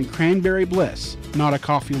Wonderland and Cranberry Bliss. Not a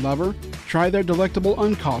coffee lover? Try their delectable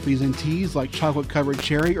uncoffees and teas like chocolate-covered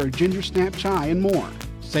cherry or ginger snap chai and more.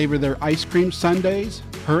 Savor their ice cream sundaes,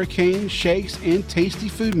 hurricane shakes, and tasty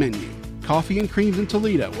food menu. Coffee and Creams in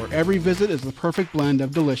Toledo, where every visit is the perfect blend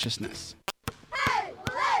of deliciousness. Hey,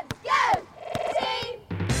 let's go, team!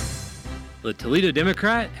 The Toledo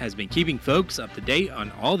Democrat has been keeping folks up to date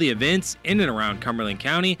on all the events in and around Cumberland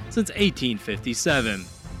County since 1857.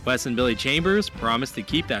 Wes and Billy Chambers promised to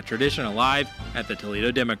keep that tradition alive at the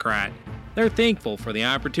Toledo Democrat. They're thankful for the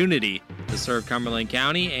opportunity to serve Cumberland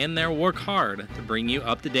County, and they'll work hard to bring you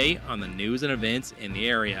up to date on the news and events in the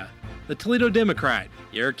area. The Toledo Democrat,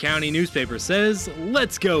 your county newspaper, says,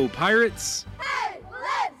 "Let's go, Pirates!" Hey,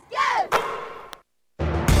 let's go!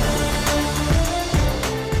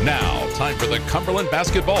 Now, time for the Cumberland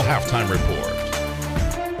Basketball Halftime Report.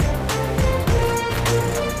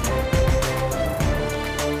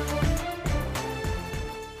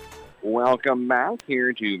 Welcome back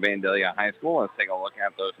here to Vandalia High School. Let's take a look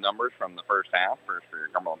at those numbers from the first half. First for your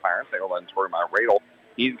Cumberland Pirates, they go ahead and score by Radel.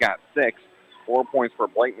 He's got 6. 4 points for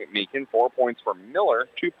Blake McMeekin, 4 points for Miller,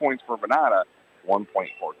 2 points for Venata, 1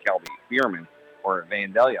 point for Kelby Fearman. For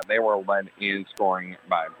Vandalia, they were led in scoring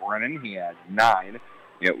by Brennan. He had 9.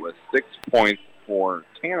 It was 6 points for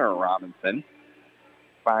Tanner Robinson,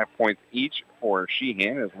 5 points each for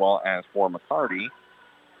Sheehan as well as for McCarty,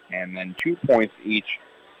 and then 2 points each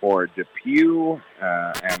for Depew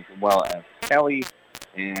as well as Kelly,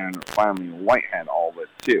 and finally Whitehead all with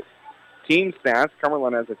 2. Team stats,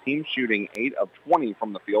 Cumberland has a team shooting 8 of 20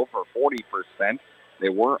 from the field for 40%. They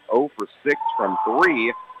were 0 for 6 from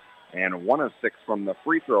 3 and 1 of 6 from the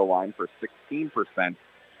free throw line for 16%.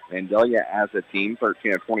 Vandalia as a team,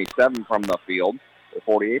 13 of 27 from the field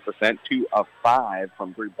for 48%, 2 of 5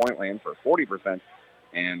 from three-point land for 40%,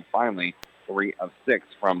 and finally 3 of 6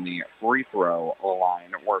 from the free throw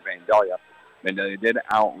line for Vandalia. Vandalia did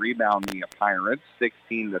out-rebound the Pirates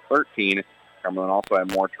 16-13. Cumberland also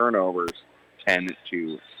had more turnovers,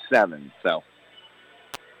 10-7. So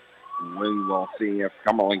we will see if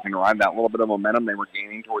Cumberland can ride that little bit of momentum they were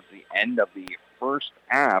gaining towards the end of the first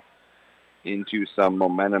half into some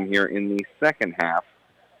momentum here in the second half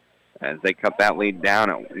as they cut that lead down.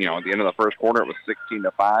 At the end of the first quarter, it was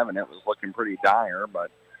 16-5, and it was looking pretty dire,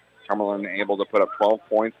 but Cumberland able to put up 12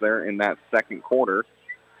 points there in that second quarter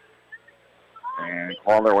and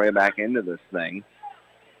claw their way back into this thing,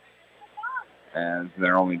 as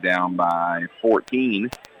they're only down by 14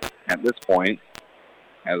 at this point,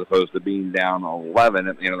 as opposed to being down 11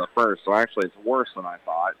 at the end of the first. So actually it's worse than I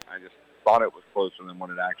thought. I just thought it was closer than what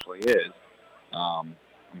it actually is.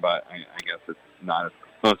 But I guess it's not as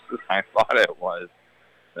close as I thought it was.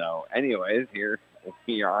 So anyways, here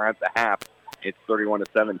we are at the half. It's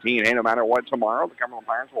 31-17. Hey, no matter what, tomorrow the Cumberland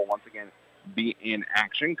Pirates will once again be in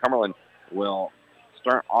action. Cumberland will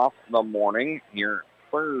start off the morning here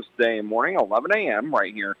Thursday morning, 11 a.m.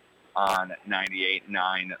 right here on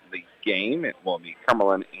 98.9 The Game. It will be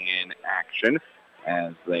Cumberland in action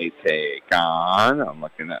as they take on, I'm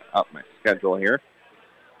looking up my schedule here,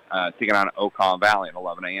 taking on Okaw Valley at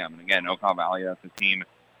 11 a.m. And again, Okaw Valley, that's a team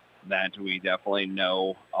that we definitely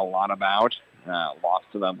know a lot about. Lost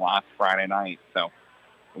to them last Friday night, so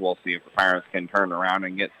we'll see if the Pirates can turn around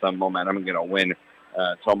and get some momentum and get a win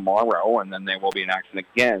tomorrow, and then they will be in action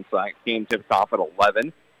again. So that game tips off at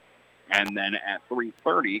 11, and then at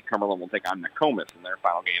 3:30, Cumberland will take on Nokomis in their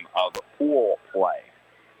final game of pool play.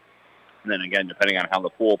 And then again, depending on how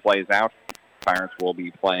the pool plays out, Pirates will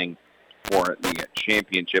be playing for the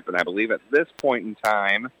championship, and I believe at this point in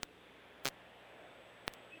time,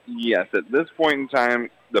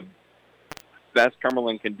 the best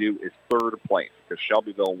Cumberland can do is third place, because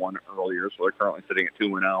Shelbyville won earlier, so they're currently sitting at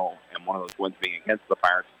 2-0, and one of those wins being against the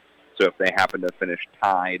Pirates. So if they happen to finish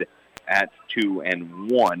tied at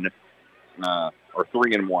 2-1, or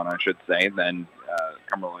 3-1, I should say, then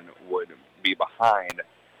Cumberland would be behind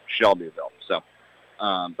Shelbyville. So,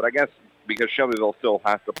 but I guess because Shelbyville still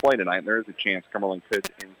has to play tonight, there is a chance Cumberland could,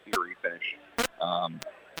 in theory, finish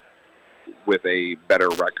with a better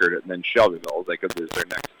record than Shelbyville. They could lose their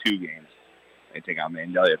next 2 games. They take on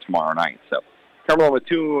Vandalia tomorrow night. So Cumberland with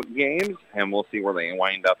 2 games, and we'll see where they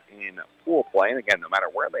wind up in pool play. And again, no matter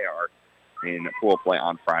where they are in pool play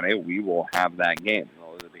on Friday, we will have that game.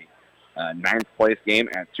 It'll be a 9th place game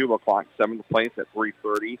at 2 o'clock, 7th place at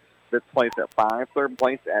 3:30, 5th place at 5, 3rd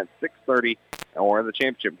place at 6:30, or the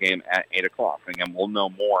championship game at 8 o'clock. And again, we'll know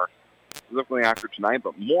more specifically after tonight,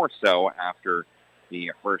 but more so after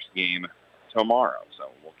the first game tomorrow. So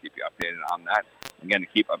we'll keep you updated on that. Again, to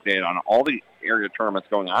keep updated on all the area tournaments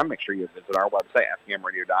going on, make sure you visit our website,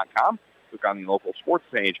 FPMradio.com. Click on the local sports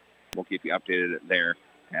page. We'll keep you updated there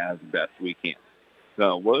as best we can.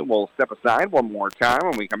 So we'll step aside one more time.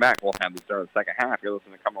 When we come back, we'll have the start of the second half. You're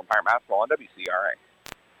listening to Cumberland Pirate Basketball on WCRA.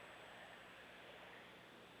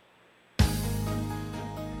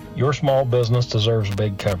 Your small business deserves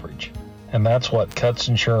big coverage, and that's what Cuts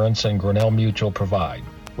Insurance and Grinnell Mutual provide.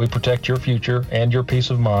 We protect your future and your peace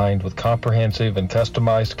of mind with comprehensive and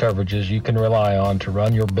customized coverages you can rely on to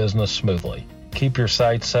run your business smoothly. Keep your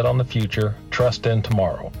sights set on the future. Trust in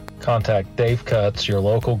tomorrow. Contact Dave Cutts, your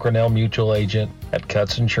local Grinnell Mutual agent at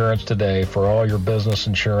Cutts Insurance today for all your business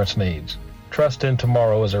insurance needs. Trust in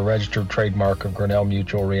Tomorrow is a registered trademark of Grinnell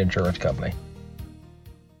Mutual Reinsurance Company.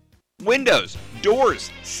 Windows, doors,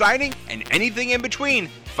 siding, and anything in between.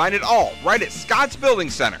 Find it all right at Scott's Building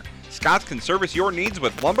Center. Scott's can service your needs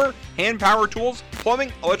with lumber, hand power tools,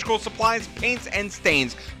 plumbing, electrical supplies, paints, and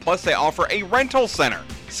stains. Plus, they offer a rental center.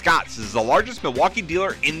 Scott's is the largest Milwaukee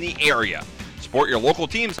dealer in the area. Support your local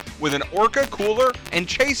teams with an Orca cooler and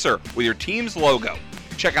chaser with your team's logo.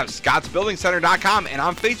 Check out scottsbuildingcenter.com and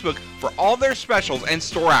on Facebook for all their specials and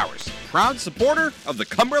store hours. Proud supporter of the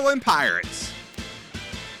Cumberland Pirates.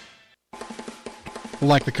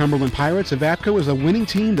 Like the Cumberland Pirates, Evapco is a winning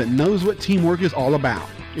team that knows what teamwork is all about.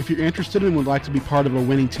 If you're interested and would like to be part of a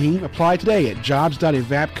winning team, apply today at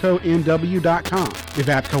jobs.evapcomw.com.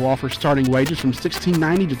 Evapco offers starting wages from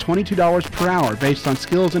 $16.90 to $22 per hour based on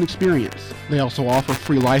skills and experience. They also offer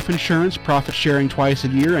free life insurance, profit sharing twice a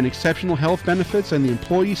year, and exceptional health benefits and the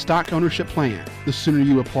employee stock ownership plan. The sooner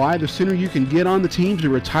you apply, the sooner you can get on the team to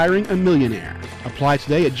retiring a millionaire. Apply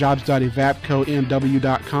today at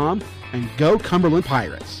jobs.evapcomw.com and go Cumberland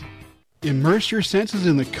Pirates. Immerse your senses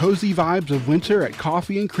in the cozy vibes of winter at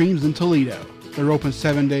Coffee and Creams in Toledo. They're open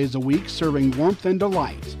 7 days a week, serving warmth and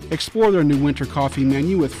delight. Explore their new winter coffee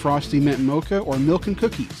menu with frosty mint mocha or milk and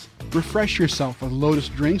cookies. Refresh yourself with lotus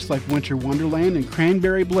drinks like Winter Wonderland and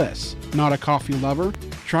Cranberry Bliss. Not a coffee lover?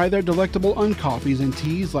 Try their delectable uncoffees and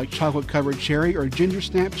teas like chocolate-covered cherry or ginger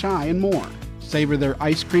snap chai and more. Savor their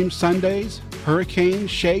ice cream sundaes, hurricane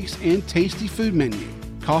shakes, and tasty food menu.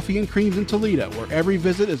 Coffee and Creams in Toledo, where every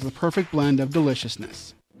visit is the perfect blend of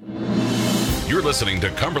deliciousness. You're listening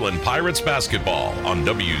to Cumberland Pirates basketball on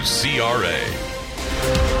WCRA.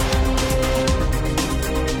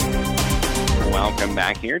 Welcome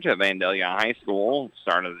back here to Vandalia High School.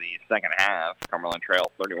 Start of the second half. Cumberland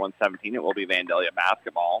trails 31-17. It will be Vandalia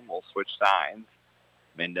basketball. We'll switch sides.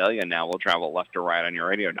 Vandalia now will travel left to right on your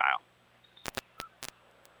radio dial.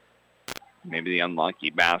 Maybe the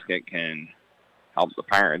unlucky basket can help the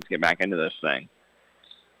Pirates get back into this thing.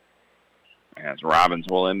 As Robbins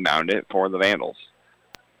will inbound it for the Vandals.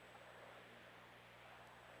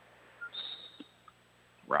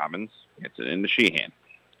 Robbins gets it into Sheehan.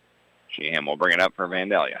 Sheehan will bring it up for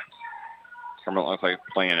Vandalia. Cumberland looks like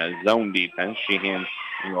playing a zone defense. Sheehan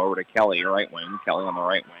will go over to Kelly, right wing. Kelly on the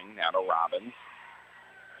right wing. Now to Robbins.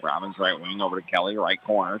 Robbins right wing over to Kelly, right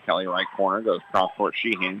corner. Kelly right corner goes cross court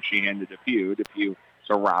Sheehan. Sheehan to Depew. Depew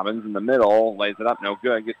to Robbins in the middle. Lays it up, no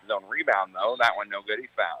good. Gets his own rebound, though. That one no good. He's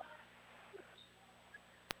fouled.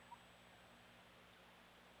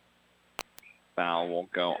 Foul will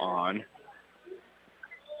go on.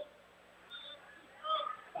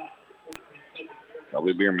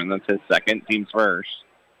 Toby Bierman, that's his second. Team's first.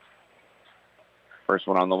 First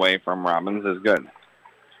one on the way from Robbins is good.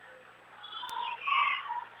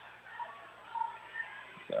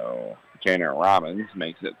 So Tanner Robbins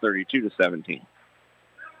makes it 32-17.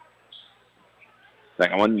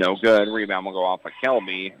 Second one, no good. Rebound will go off of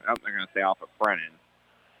Kelby. Oh, they're going to stay off of Brennan.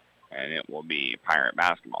 And it will be Pirate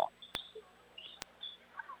basketball.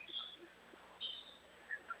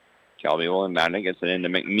 Kelby will inbound it, gets it into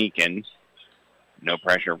McMeekin. No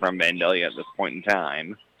pressure from Vandalia at this point in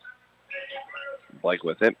time. Blake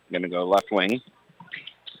with it, going to go left wing.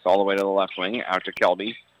 It's all the way to the left wing, out to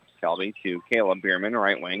Kelby. Kelby to Caleb Bierman,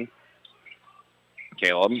 right wing.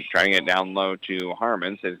 Caleb trying to get down low to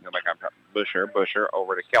Harmon. So he's going back up to Busher. Busher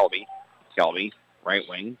over to Kelby. Kelby, right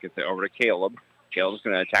wing, gets it over to Caleb. Caleb's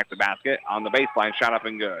going to attack the basket on the baseline. Shot up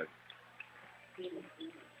and good.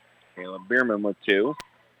 Caleb Bierman with two.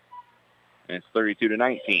 And it's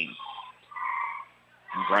 32-19.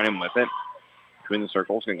 Brennan with it. Between the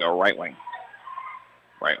circles, going to go right wing.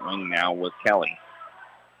 Right wing now with Kelly.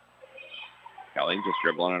 Kelly just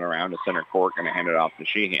dribbling it around to center court. Going to hand it off to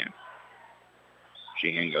Sheehan.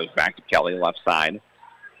 Sheehan goes back to Kelly, left side.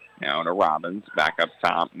 Now to Robbins, back up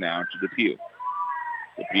top. Now to Depew.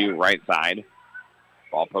 Depew, right side.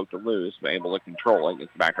 Ball poked to loose, but able to control it.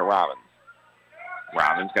 Gets back to Robbins.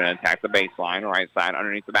 Robbins going to attack the baseline, right side,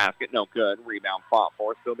 underneath the basket. No good. Rebound fought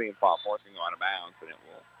for. Still being fought for. It's going to go out of bounds, and it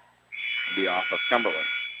will be off of Cumberland.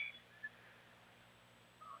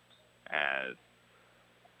 As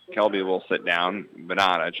Kelby will sit down.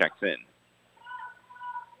 Venata checks in.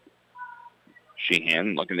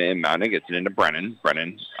 Sheehan looking to inbound it. Gets it into Brennan.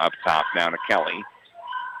 Brennan up top now to Kelly.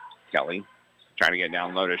 Kelly trying to get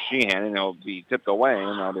down low to Sheehan, and it'll be tipped away,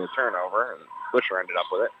 and that'll be a turnover. Busher ended up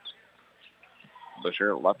with it.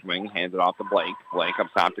 Busher, left wing, hands it off to Blake. Blake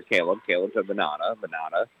up top to Caleb. Caleb to Venata.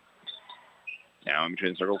 Venata now in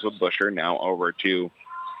between circles with Busher. Now over to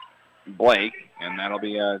Blake, and that'll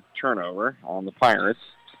be a turnover on the Pirates.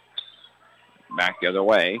 Back the other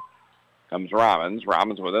way comes Robbins.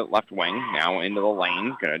 Robbins with it, left wing, now into the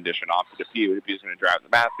lane. Going to dish it off to Depew. Depew's going to drive the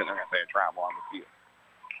basket, and they're going to say a travel on the field.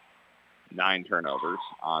 9 turnovers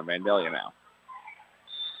on Vandalia now.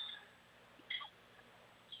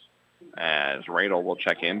 As Radel will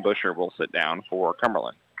check in, Busher will sit down for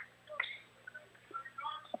Cumberland.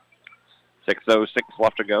 6:06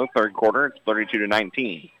 left to go, third quarter. It's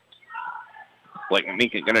 32-19. Blake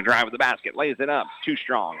McMeekin going to drive with the basket, lays it up, too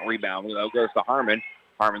strong. Rebound goes to Harmon.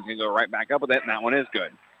 Harmon's going to go right back up with it, and that one is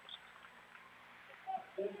good.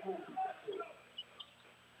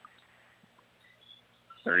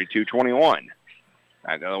 32-21.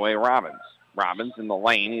 Back the other way, Robbins. Robbins in the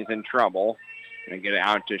lane. He's in trouble. Going to get it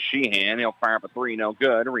out to Sheehan. He'll fire up a three. No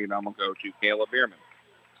good. Rebound will go to Caleb Bierman.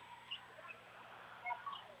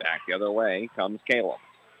 Back the other way comes Caleb.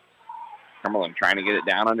 Cumberland trying to get it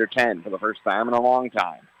down under 10 for the first time in a long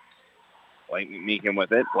time. Blake McMeekin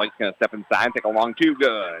with it. Blake's going to step inside, take a long two.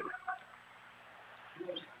 Good.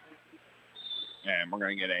 And we're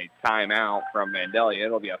going to get a timeout from Vandalia.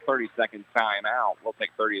 It'll be a 30-second timeout. We'll take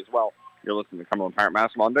 30 as well. You're listening to Cumberland Pirate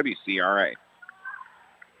Basketball on WCRA.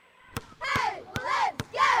 Hey, let's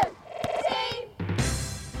go, team!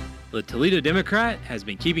 The Toledo Democrat has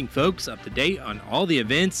been keeping folks up to date on all the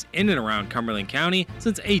events in and around Cumberland County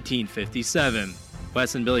since 1857.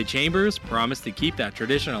 Wes and Billy Chambers promised to keep that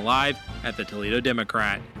tradition alive at the Toledo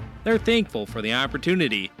Democrat. They're thankful for the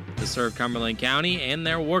opportunity to serve Cumberland County, and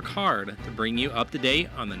they'll work hard to bring you up to date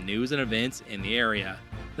on the news and events in the area.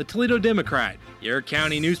 The Toledo Democrat, your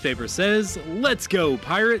county newspaper, says, "Let's go,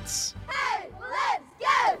 Pirates!" Hey, let's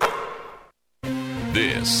go!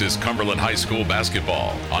 This is Cumberland High School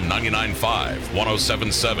basketball on 99.5,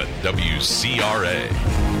 107.7 WCRA.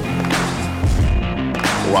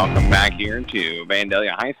 Welcome back here to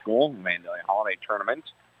Vandalia High School, Vandalia Holiday Tournament.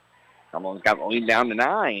 Cumberland's got the lead down to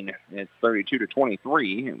 9. It's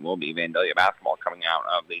 32-23, and will be Vandalia basketball coming out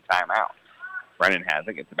of the timeout. Brennan has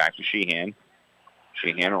it, gets it back to Sheehan.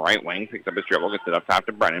 Sheehan, right wing, picks up his dribble, gets it up top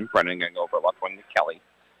to Brennan. Brennan going to go over left wing to Kelly.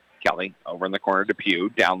 Kelly over in the corner to Pugh.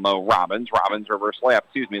 Down low, Robbins. Robbins reverse layup.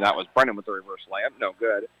 Excuse me, that was Brennan with the reverse layup. No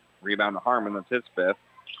good. Rebound to Harmon. That's his fifth.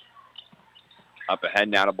 Up ahead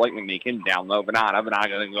now to Blake McMeekin. Down low, Venata. Venata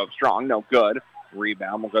going to go up strong. No good.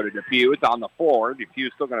 Rebound will go to Depew. It's on the floor.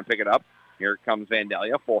 Depew's still going to pick it up. Here comes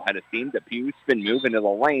Vandalia. Full head of steam. Depew spin move into the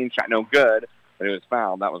lane. Shot no good, but it was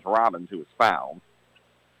fouled. That was Robbins who was fouled.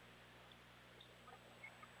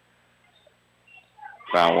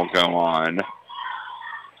 Foul will go on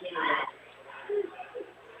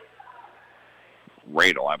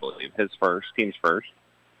Radel, I believe. His first, team's first.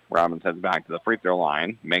 Robbins heads back to the free throw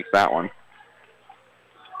line. Makes that one.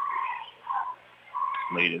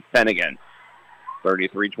 Lead is 10 again.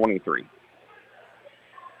 33-23.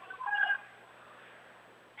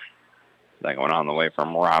 That going on the way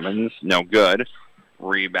from Robbins. No good.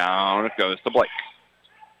 Rebound goes to Blake.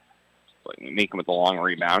 Blake McMeekin with the long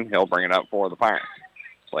rebound. He'll bring it up for the Pirates.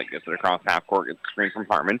 Blake gets it across half court. Gets the screen from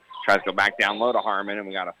Harmon. Tries to go back down low to Harmon, and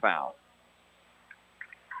we got a foul.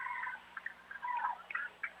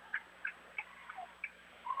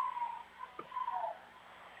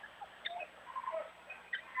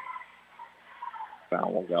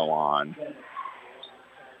 Foul will go on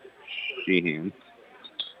Sheehan.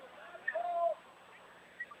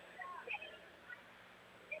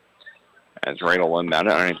 As Radel inbound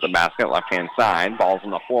it underneath the basket, left-hand side. Ball's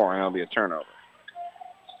on the floor, and it'll be a turnover.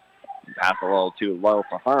 Pass a little too low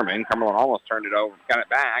for Harmon. Cumberland almost turned it over, got it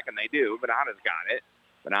back, and they do. Venata's got it.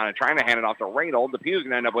 Venata trying to hand it off to Radel. Depew's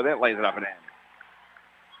going to end up with it, lays it up and in.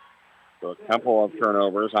 So a couple of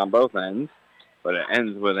turnovers on both ends, but it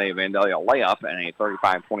ends with a Vandalia layup and a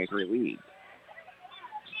 35-23 lead.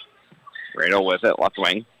 Radel with it, left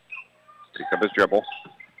wing. Picks up his dribble.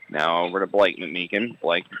 Now over to Blake McMeekin.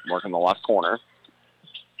 Blake working the left corner.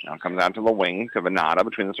 Now comes out to the wing to Venata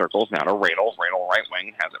between the circles. Now to Radel. Radel right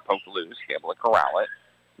wing. Has it poked loose. Able to corral it.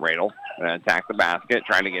 Radel going to attack the basket.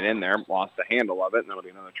 Trying to get in there. Lost the handle of it. And that'll be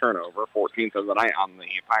another turnover. 14th of the night on the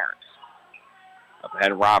Pirates. Up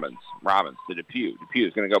ahead, Robbins. Robbins to Depew.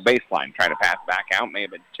 Depew's going to go baseline. Trying to pass back out. May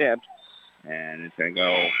have been tipped. And it's going to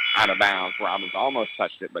go out of bounds. Robbins almost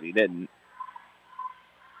touched it, but he didn't.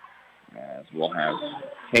 As we'll have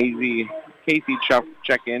Casey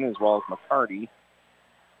check in, as well as McCarty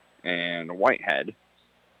and Whitehead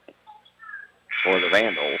for the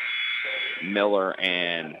Vandals. Miller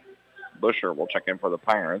and Busher will check in for the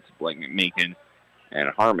Pirates. Blake McMeekin and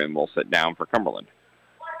Harmon will sit down for Cumberland.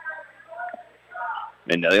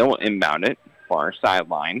 Vandalia will inbound it, far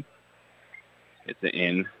sideline. It's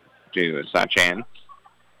in to Sachan.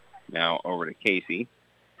 Now over to Casey.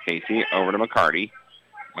 Casey over to McCarty.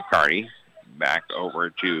 McCarty back over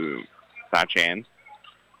to Sachan.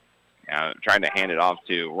 Now trying to hand it off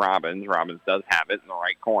to Robbins. Robbins does have it in the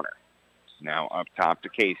right corner. Now up top to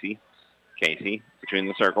Casey. Casey between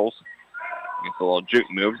the circles. Gets a little juke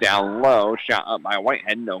move down low. Shot up by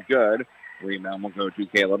Whitehead. No good. Rebound will go to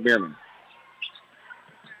Caleb Bierman.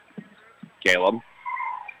 Caleb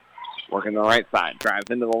working the right side. Drives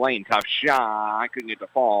into the lane. Tough shot. Couldn't get the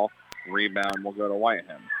fall. Rebound will go to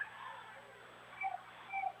Whitehead.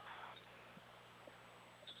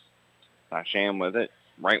 Sashan with it.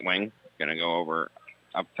 Right wing. Going to go over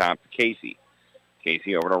up top to Casey.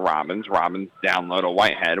 Casey over to Robbins. Robbins down low to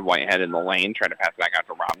Whitehead. Whitehead in the lane. Trying to pass back out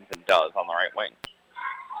to Robbins and does on the right wing.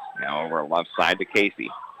 Now over left side to Casey.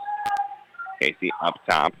 Casey up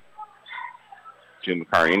top to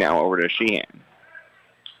McCarty. Now over to Sheehan.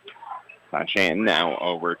 Sashan now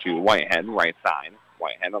over to Whitehead, right side.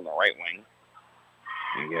 Whitehead on the right wing.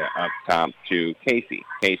 You get up top to Casey.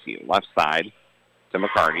 Casey left side to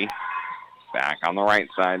McCarty. Back on the right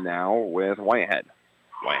side now with Whitehead.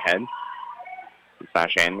 Whitehead.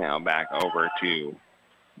 Sashan now back over to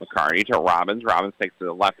McCarty to Robbins. Robbins takes to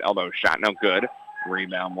the left elbow shot. No good.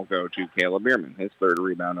 Rebound will go to Caleb Bierman. His third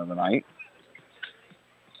rebound of the night.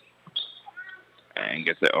 And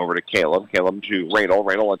gets it over to Caleb. Caleb to Radel.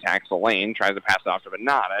 Radel attacks the lane. Tries to pass it off to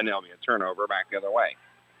Venata. And it'll be a turnover back the other way.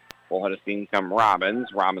 Full head of steam come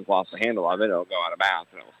Robbins. Robbins lost the handle of it. It'll go out of bounds.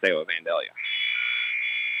 And it will stay with Vandalia.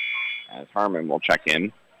 As Harmon will check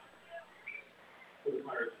in.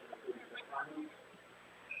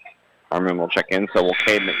 Harmon will check in. So will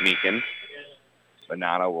Cade McMeekin.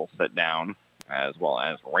 Venata will sit down. As well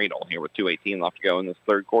as Radel here with 2:18 left to go in this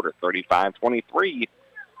third quarter. 35-23.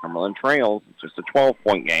 Cumberland trails. It's just a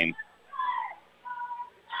 12-point game.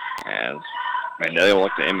 As Vandalia will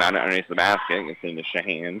look to inbound it underneath the basket. Gets into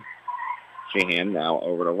Sheehan. Sheehan now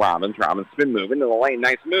over to Robbins. Robbins spin move into the lane.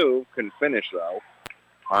 Nice move. Couldn't finish, though.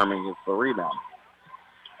 Harmon gets the rebound.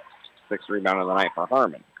 Sixth rebound of the night for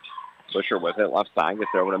Harmon. Busher with it. Left side. Gets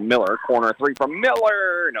it over to Miller. Corner three from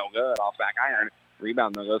Miller. No good. Off back iron.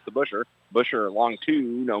 Rebound, though, goes to Busher. Busher long two.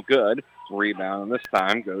 No good. Rebound this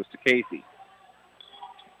time goes to Casey.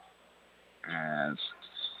 As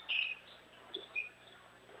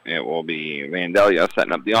it will be Vandalia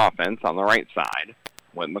setting up the offense on the right side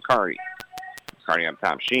with McCarty. McCarty up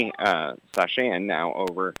top. Sashan now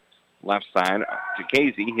over left side to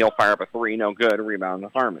Casey. He'll fire up a three. No good. Rebound to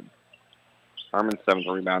Harmon. Harmon's seventh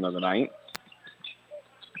rebound of the night.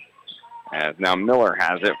 As now Miller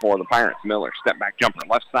has it for the Pirates. Miller, step back jumper,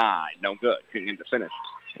 left side. No good. Couldn't get to finish.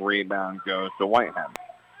 Rebound goes to Whitehead.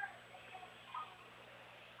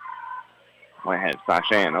 Whitehead,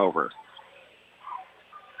 Sashan over.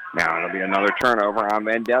 Now it'll be another turnover on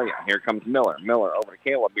Vandalia. Here comes Miller. Miller over to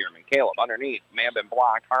Caleb Bierman. Caleb underneath. May have been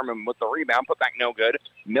blocked. Harmon with the rebound. Put back no good.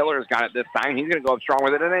 Miller's got it this time. He's going to go up strong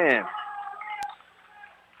with it and in.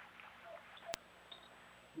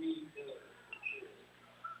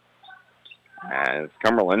 As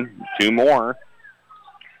Cumberland, two more.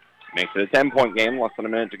 Makes it a 10-point game. Less than a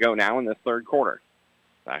minute to go now in this third quarter.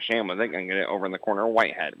 Sashan with it. Going to get it over in the corner.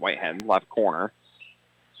 Whitehead. Whitehead, left corner.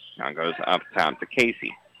 Now goes up top to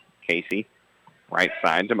Casey. Casey, right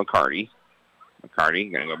side to McCarty.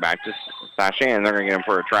 McCarty going to go back to Sashan. They're going to get him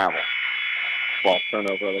for a travel. 12th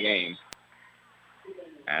turnover of the game.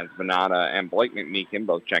 As Venata and Blake McMeekin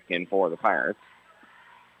both check in for the Pirates.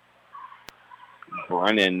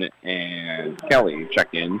 Brennan and Kelly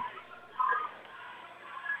check in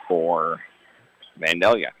for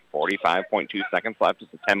Vandalia. 45.2 seconds left.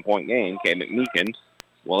 It's a 10-point game. K. McMeekin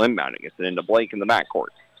will inbound it. Gets it into Blake in the backcourt.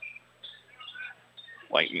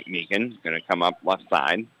 Blake McMeekin going to come up left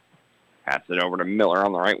side. Pass it over to Miller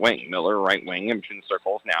on the right wing. Miller, right wing, in between the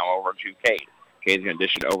circles. Now over to Cade. Cade's going to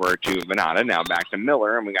dish it over to Venata. Now back to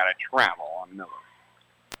Miller, and we got a travel on Miller.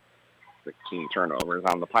 16 turnovers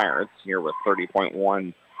on the Pirates here with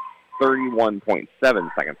 31.7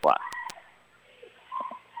 seconds left.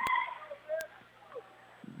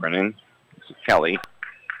 Brennan to Kelly.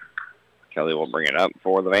 Kelly will bring it up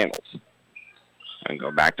for the Vandals. And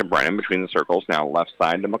go back to Brennan between the circles. Now left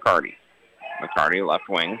side to McCarty. McCarty, left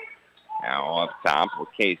wing. Now up top with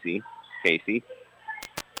Casey. Casey.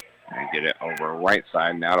 And get it over right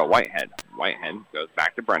side now to Whitehead. Whitehead goes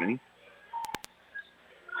back to Brennan.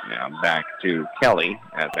 Now back to Kelly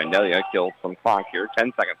as Vandalia kills some clock here.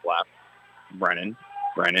 10 seconds left. Brennan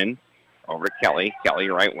over to Kelly. Kelly,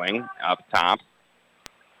 right wing, up top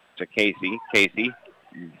to Casey. Casey,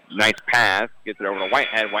 nice pass. Gets it over to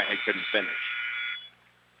Whitehead. Whitehead couldn't finish.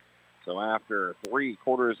 So after 3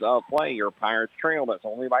 quarters of play, your Pirates trailed us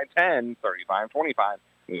only by 10, 35-25.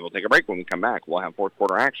 We will take a break. When we come back, we'll have fourth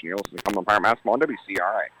quarter action. You're listening to Cumberland Pirate Basketball on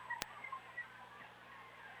WCRA.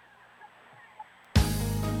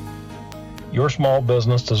 Your small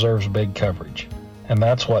business deserves big coverage, and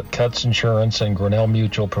that's what Cuts Insurance and Grinnell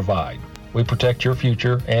Mutual provide. We protect your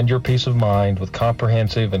future and your peace of mind with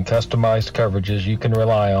comprehensive and customized coverages you can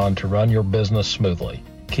rely on to run your business smoothly.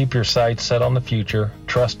 Keep your sights set on the future,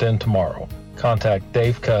 trust in tomorrow. Contact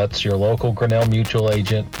Dave Cutts, your local Grinnell Mutual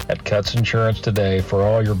agent at Cutts Insurance today for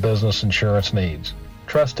all your business insurance needs.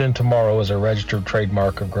 Trust in Tomorrow is a registered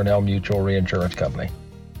trademark of Grinnell Mutual Reinsurance Company.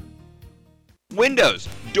 Windows,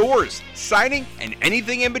 doors, siding, and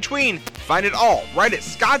anything in between. Find it all right at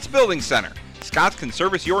Scott's Building Center. Scott's can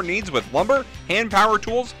service your needs with lumber, hand power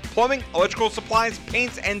tools, plumbing, electrical supplies,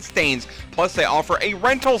 paints, and stains. Plus, they offer a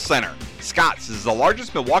rental center. Scott's is the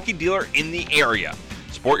largest Milwaukee dealer in the area.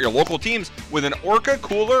 Support your local teams with an Orca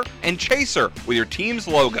cooler and chaser with your team's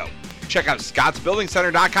logo. Check out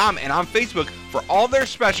scottsbuildingcenter.com and on Facebook for all their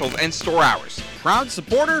specials and store hours. Proud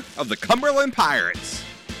supporter of the Cumberland Pirates.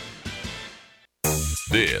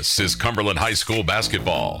 This is Cumberland High School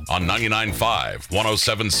basketball on 99.5,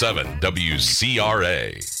 107.7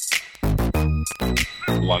 WCRA.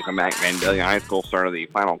 Welcome back. Vandalia High School started the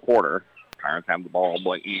final quarter. Pirates have the ball.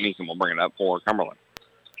 Blake Meekin will bring it up for Cumberland.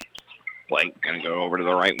 Blake going to go over to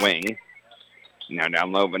the right wing. Now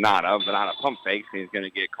down low, Venata. Venata pump fakes. He's going to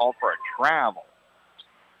get called for a travel.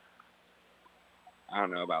 I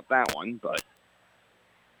don't know about that one, but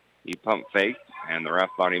he pump faked, and the ref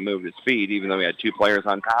thought he moved his feet, even though he had two players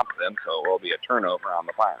on top of him, so it will be a turnover on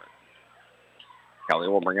the Pirates. Kelly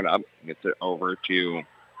will bring it up. Gets it over to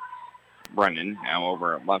Brennan. Now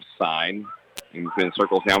over at left side. In between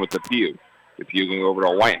circles now with Depew. Depew going over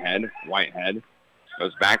to Whitehead. Whitehead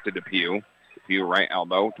goes back to Depew. Depew right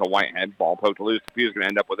elbow to Whitehead. Ball poked loose. Depew's going to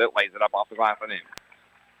end up with it. Lays it up off the glass and in.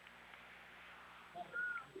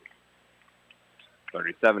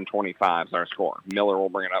 37-25 is our score. Miller will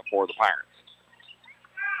bring it up for the Pirates.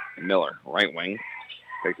 Miller, right wing.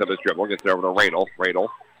 Picks up his dribble. Gets it over to Radel. Radel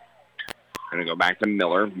going to go back to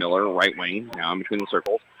Miller. Miller, right wing. Now in between the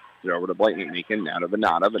circles. Gets it over to Blake McMeekin. Now to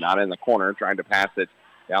Venata. Venata in the corner trying to pass it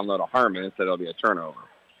down low to Harmon. Instead it'll be a turnover.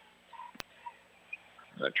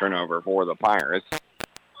 A turnover for the Pirates. Here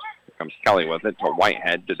comes Kelly with it to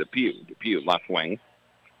Whitehead to Depew. Depew left wing.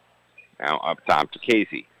 Now up top to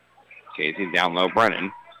Casey. Casey down low,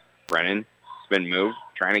 Brennan. Brennan, spin move,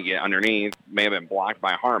 trying to get underneath. May have been blocked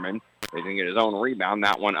by Harmon. He didn't get his own rebound.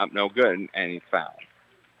 That one up no good, and he's fouled.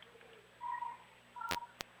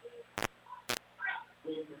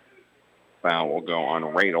 Foul will go on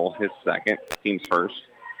Radel, his second, team's first.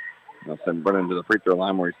 They'll send Brennan to the free throw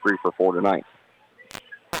line where he's 3 for 4 tonight.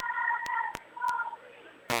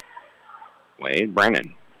 Wade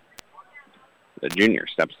Brennan, the junior,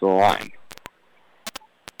 steps to the line.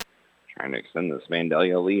 Trying to extend this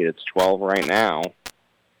Vandalia lead. It's 12 right now.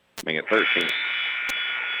 Make it 13.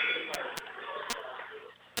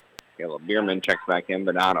 Caleb Bierman checks back in.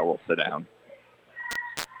 Venata will sit down.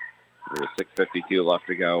 There's 6:52 left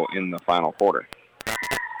to go in the final quarter.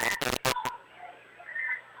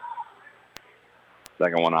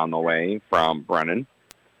 Second one on the way from Brennan.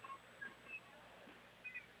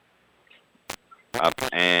 Up,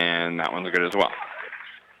 and that one's good as well.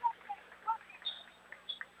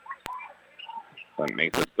 That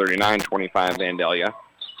makes it 39-25 Vandalia.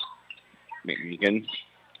 McMeekin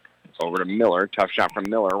over to Miller. Tough shot from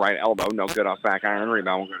Miller. Right elbow. No good off back iron.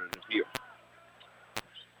 Rebound will go to Depew.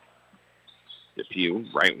 Depew,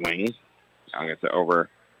 right wing. Now gets it over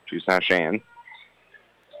to Sachan.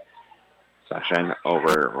 Sachan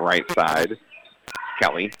over right side.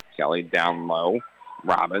 Kelly. Kelly down low.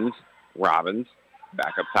 Robbins. Robbins.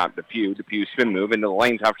 Back up top, Depew. Depew spin move into the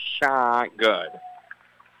lane. Tough shot. Good.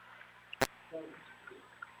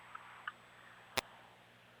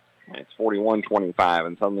 It's 41-25,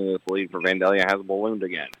 and suddenly this lead for Vandalia has ballooned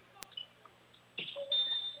again.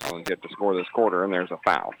 Doesn't get to score this quarter, and there's a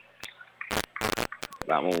foul.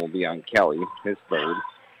 That one will be on Kelly, his third.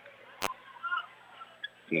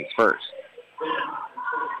 He's first.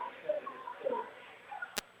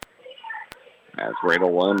 As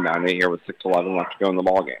Radel will inbound it here with 6:11 left to go in the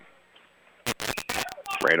ballgame.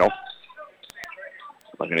 Radel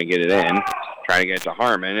looking to get it in. Trying to get it to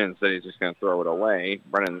Harmon, and instead he's just going to throw it away.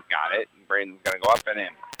 Brennan's got it, and Brennan's going to go up and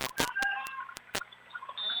in.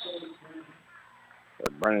 So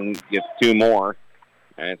Brennan gets two more,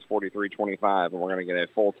 and it's 43-25, and we're going to get a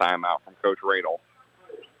full timeout from Coach Radel.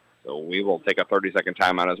 So we will take a 30-second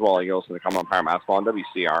timeout as well. You listen to Cumberland Pirate Basketball on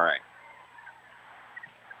WCRA.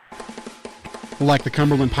 Like the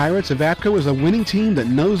Cumberland Pirates, Evapco is a winning team that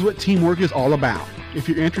knows what teamwork is all about. If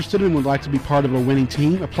you're interested and would like to be part of a winning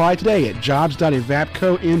team, apply today at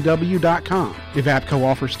jobs.evapconw.com. Evapco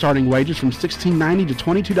offers starting wages from $16.90 to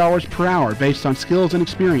 $22 per hour based on skills and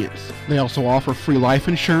experience. They also offer free life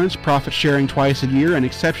insurance, profit sharing twice a year, and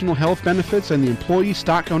exceptional health benefits and the employee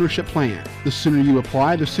stock ownership plan. The sooner you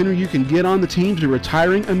apply, the sooner you can get on the team to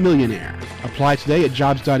retiring a millionaire. Apply today at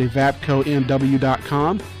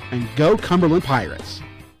jobs.evapconw.com and go Cumberland Pirates.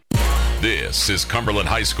 This is Cumberland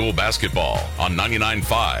High School basketball on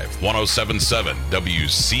 99.5, 107.7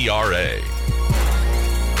 WCRA.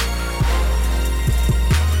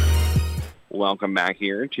 Welcome back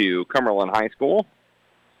here to Cumberland High School.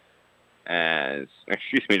 To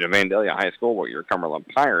Vandalia High School, where your Cumberland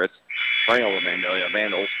Pirates trail the Vandalia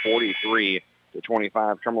Vandals 43-25.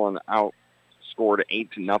 Cumberland outscored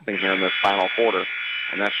 8-0 here in this final quarter,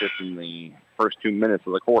 and that's just in the first 2 minutes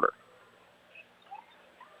of the quarter.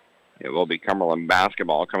 It will be Cumberland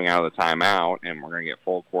basketball coming out of the timeout, and we're going to get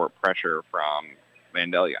full court pressure from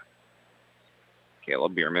Vandalia.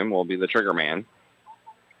 Caleb Bierman will be the trigger man.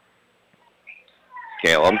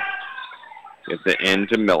 Caleb gets it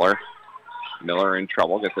into Miller. Miller in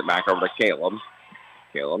trouble, gets it back over to Caleb.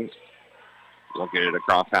 Caleb will get it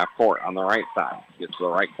across half court on the right side. Gets to the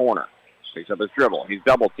right corner. Picks up his dribble. He's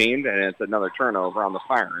double-teamed, and it's another turnover on the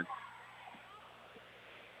Pirates.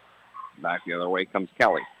 Back the other way comes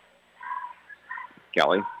Kelly.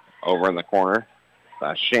 Kelly over in the corner.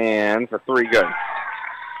 Shan for three, good.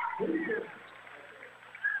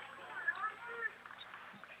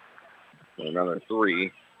 Another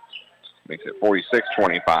three. Makes it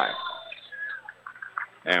 46-25.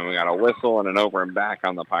 And we got a whistle and an over and back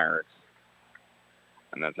on the Pirates.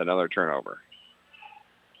 And that's another turnover.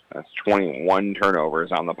 That's 21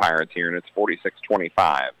 turnovers on the Pirates here, and it's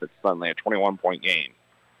 46-25. It's suddenly a 21-point game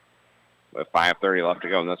with 5:30 left to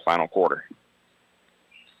go in this final quarter.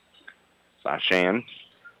 Sashan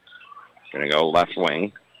going to go left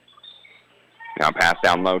wing. Now pass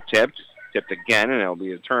down low, tipped. Tipped again, and it'll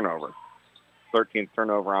be a turnover. 13th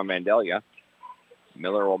turnover on Vandalia.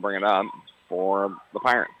 Miller will bring it up for the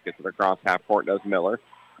Pirates. Gets it across half court, does Miller.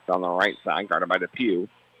 It's on the right side, guarded by Depew.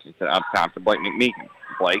 Gets it up top to Blake McMeekin.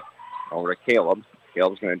 Blake over to Caleb.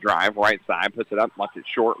 Caleb's going to drive right side, puts it up, left it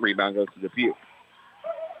short. Rebound goes to Depew.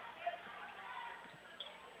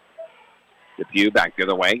 Depew back the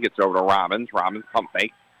other way, gets over to Robbins. Robbins pump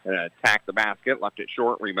fake and attack the basket. Left it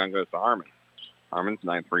short. Rebound goes to Harmon. Harmon's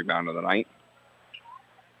ninth rebound of the night.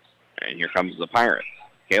 And here comes the Pirates.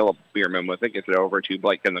 Caleb Bierman with it. Gets it over to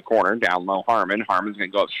Blake in the corner. Down low, Harmon. Harmon's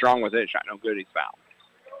going to go up strong with it. Shot no good. He's fouled.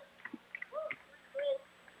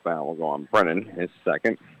 Foul will go on Brennan, his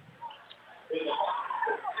second.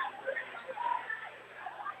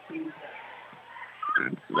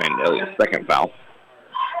 It's Vandalia's second foul.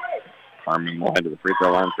 Harmon will head to the free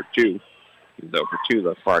throw line for two. He's 0 for 2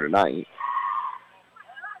 thus far tonight.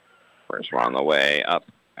 First one on the way up,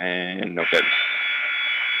 and no good.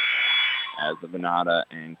 As the Venata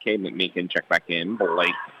and Kay McMeekin check back in,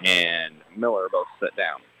 Blake and Miller both sit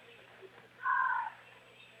down.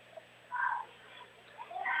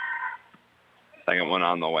 Second one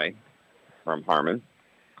on the way from Harmon.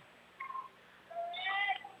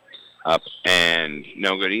 Up and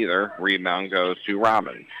no good either. Rebound goes to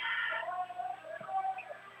Robbins.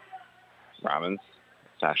 Robbins,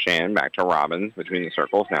 Sashan back to Robbins between the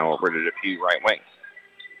circles. Now over to Depew right wing.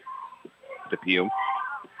 Depew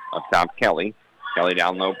up top, Kelly. Kelly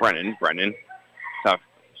down low, Brennan. Brennan, tough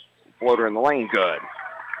floater in the lane, good.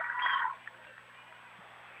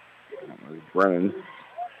 That was Brennan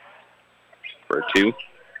for two.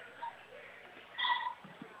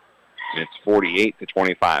 It's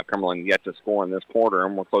 48-25. Cumberland yet to score in this quarter,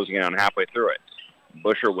 and we're closing in on halfway through it.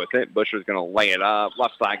 Busher with it. Busher's going to lay it up.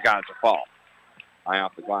 Left side, got it to fall. High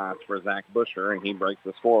off the glass for Zach Busher, and he breaks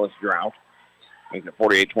the scoreless drought. Makes it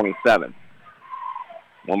 48-27.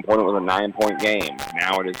 1 point was a 9-point game.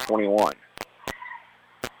 Now it is 21.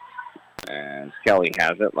 And Kelly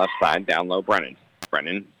has it. Left side, down low, Brennan.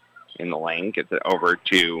 Brennan in the lane. Gets it over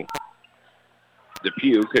to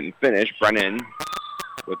Depew. Couldn't finish. Brennan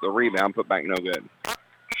with the rebound. Put back no good.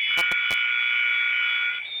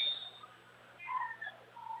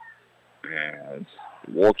 As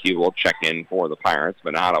Wolke will check in for the Pirates.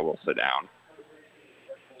 Venata will sit down.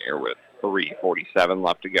 Here with 3:47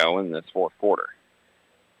 left to go in this fourth quarter.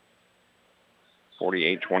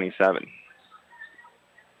 48-27.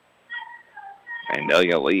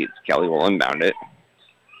 Vandalia leads. Kelly will inbound it.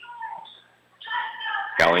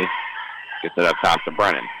 Kelly gets it up top to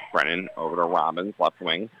Brennan. Brennan over to Robbins, left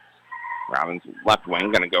wing. Robbins left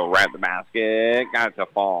wing, going to go right at the basket. Got it to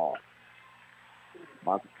fall.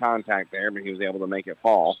 Lots of contact there, but he was able to make it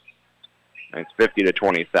fall. And it's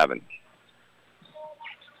 50-27.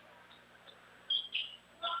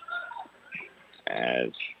 As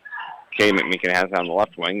Kay McMeekin has it on the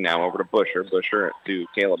left wing, now over to Busher. Busher to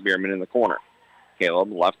Caleb Bierman in the corner.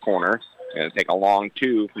 Caleb, left corner, going to take a long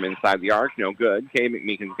two from inside the arc. No good. Kay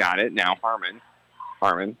McMeekin's got it. Now Harmon.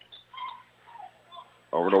 Harmon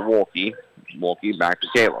over to Wolke. Wolke back to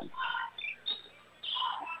Caleb.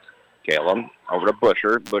 Caleb over to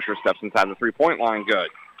Busher. Busher steps inside the three-point line. Good.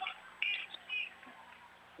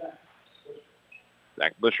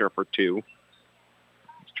 Zach Busher for 2.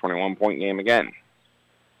 It's a 21-point game again.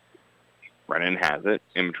 Brennan has it.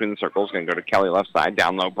 In between the circles. Going to go to Kelly left side.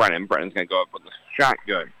 Down low, Brennan. Brennan's going to go up with the shot.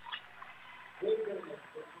 Good.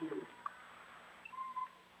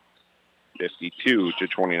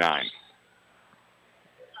 52-29.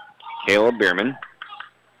 Caleb Bierman.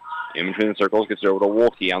 In between the circles, gets it over to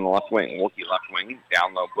Wolke on the left wing. Wolke left wing,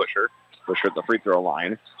 down low Busher. Busher at the free throw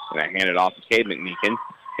line. And I hand it off to Cade McMeekin.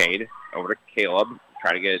 Cade over to Caleb.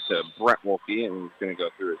 Try to get it to Brett Wolke, and he's going to go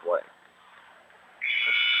through his way.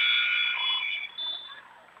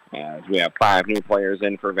 As we have 5 new players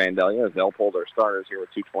in for Vandalia, as they'll pull their starters here with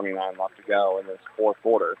 2:29 left to go in this fourth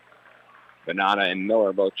quarter. Benata and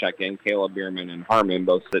Miller both check in. Caleb Bierman and Harmon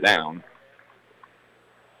both sit down.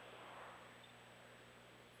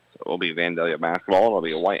 So it will be Vandalia basketball. It'll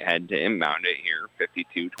be Whitehead to inbound it here.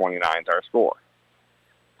 52-29 is our score.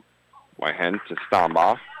 Whitehead to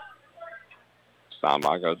Stombaugh.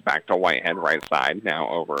 Stombaugh goes back to Whitehead, right side. Now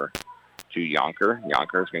over to Yonker.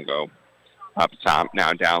 Yonker's going to go up top,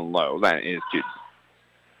 now down low. That is to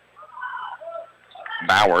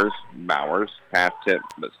Bowers. Bowers, pass tip,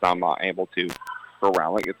 but Stombaugh able to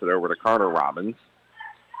corral it. Gets it over to Carter Robbins.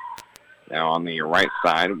 Now on the right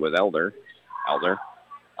side with Elder. Elder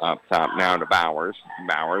up top now to Bowers.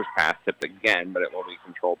 Bowers, pass tipped again, but it will be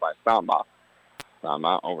controlled by Stombaugh.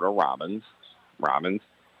 Stombaugh over to Robbins. Robbins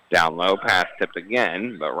down low, pass tipped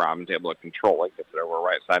again, but Robbins able to control it. Gets it over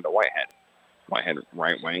right side to Whitehead. Whitehead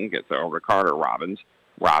right wing gets it over to Carter Robbins.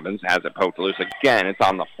 Robbins has it poked loose again. It's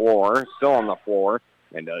on the floor, still on the floor.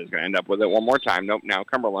 And he's going to end up with it one more time. Nope, now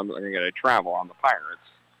Cumberland, they're going to get a travel on the Pirates.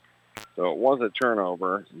 So it was a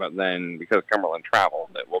turnover, but then because Cumberland traveled,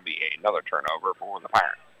 it will be another turnover for the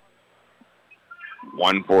Pirates.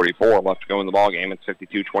 1:44 left to go in the ballgame. It's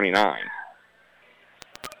 52-29.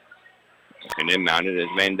 And inbounded is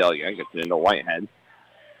Vandalia. Gets it into Whitehead.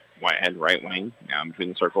 Whitehead right wing. Now between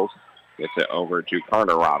the circles. Gets it over to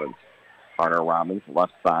Carter Robbins. Carter Robbins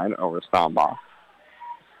left side over to Stombaugh.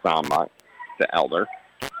 Stombaugh to Elder.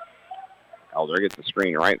 Elder gets the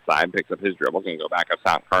screen right side, picks up his dribble, can go back up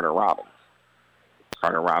top. Carter Robbins.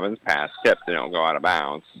 Carter Robbins pass tipped, and it'll go out of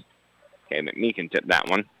bounds. Okay, McMeekin tipped that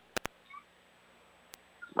one.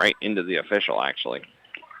 Right into the official, actually.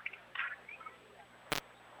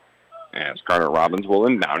 As Carter Robbins will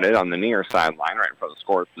inbound it on the near sideline, right in front of the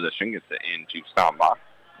scorer's position, gets it into Stombaugh.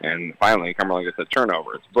 And finally, Cumberland gets a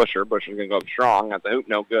turnover. It's Busher. Busher's going to go up strong at the hoop,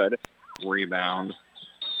 no good. Rebound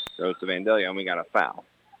goes to Vandalia, and we got a foul.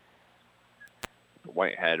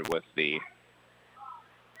 Whitehead with the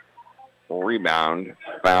rebound.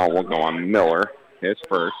 Foul will go on Miller, his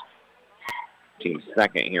first. Team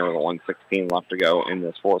second here with 1:16 left to go in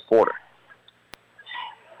this fourth quarter.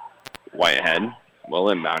 Whitehead will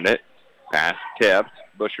inbound it. Pass tipped.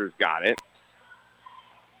 Busher's got it.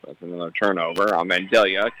 That's another turnover on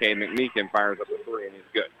Vandalia. Cade McMeekin fires up a three, and he's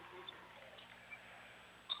good.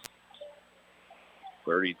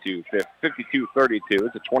 52-32.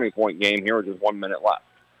 It's a 20-point game here with just 1 minute left.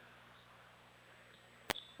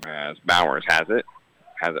 As Bowers has it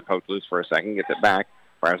poked loose for a second, gets it back,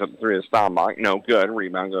 fires up the three to Stombaugh. No good.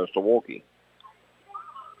 Rebound goes to Wolke.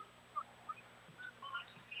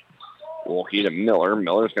 Wolke to Miller.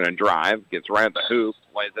 Miller's going to drive, gets right at the hoop,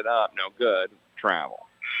 lays it up. No good. Travel.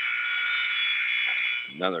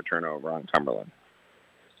 Another turnover on Cumberland.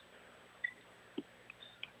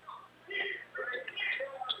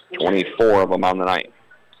 24 of them on the night.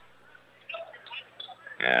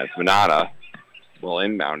 As Venata will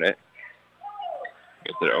inbound it.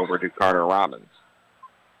 Gets it over to Carter Robbins.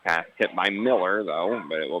 Pass tipped by Miller, though,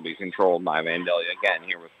 but it will be controlled by Vandalia again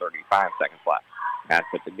here with 35 seconds left. Pass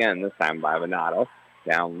tipped again, this time by Venata.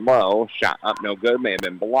 Down low, shot up, no good. May have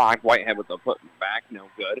been blocked. Whitehead with the foot back, no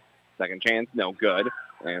good. Second chance, no good.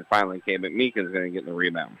 And finally, Cade McMeekin is going to get the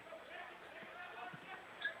rebound.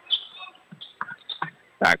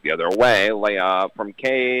 Back the other way, layup from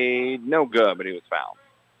Cade, no good, but he was fouled.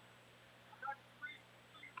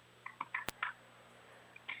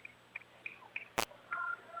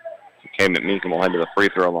 Cade McMeekin will head to the free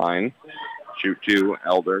throw line. Shoot two,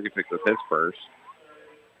 Elder picks up his first.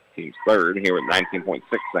 Team's third here with 19.6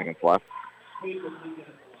 seconds left.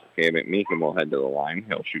 Cade McMeekin will head to the line.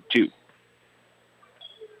 He'll shoot two.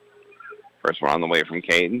 First one on the way from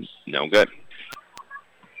Cade, no good.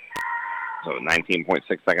 So 19.6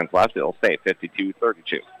 seconds left. It'll stay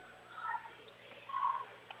 52-32.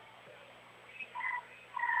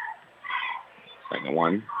 Second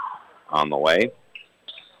one on the way.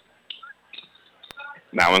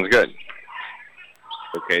 That one's good.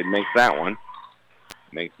 So Cade makes that one.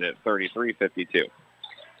 Makes it 33-52.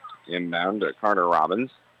 Inbound to Carter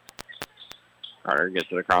Robbins. Carter gets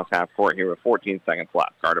it across half court here with 14 seconds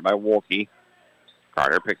left. Guarded by Wolke.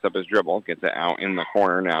 Carter picks up his dribble, gets it out in the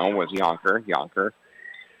corner now with Yonker. Yonker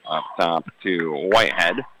up top to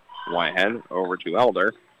Whitehead. Whitehead over to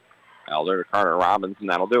Elder. Elder to Carter Robbins, and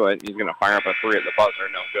that'll do it. He's going to fire up a three at the buzzer.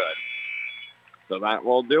 No good. So that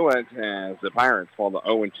will do it as the Pirates fall to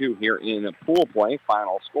 0-2 here in pool play.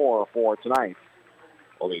 Final score for tonight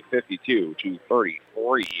will be 52-33.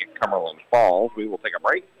 Cumberland falls. We will take a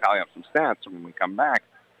break, tally up some stats, and when we come back,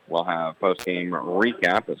 we'll have post-game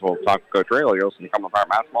recap as we'll talk to Coach Aurelios and Cumberland Pirate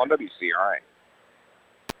basketball on WCRA.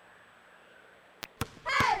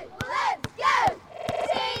 Hey, let's go,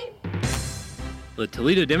 team! The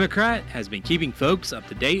Toledo Democrat has been keeping folks up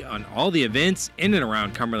to date on all the events in and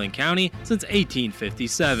around Cumberland County since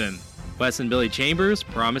 1857. Wes and Billy Chambers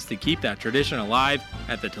promised to keep that tradition alive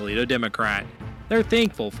at the Toledo Democrat. They're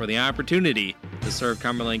thankful for the opportunity to serve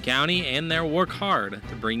Cumberland County, and they'll work hard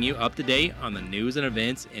to bring you up to date on the news and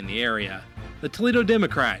events in the area. The Toledo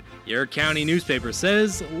Democrat, your county newspaper,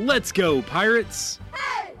 says, "Let's go, Pirates!"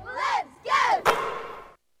 Hey, let's go!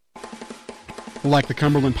 Like the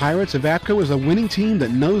Cumberland Pirates, Evapco is a winning team that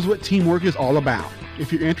knows what teamwork is all about.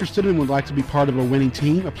 If you're interested and would like to be part of a winning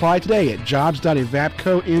team, apply today at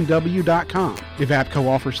jobs.evapconw.com. Evapco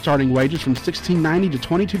offers starting wages from $16.90 to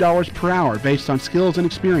 $22 per hour based on skills and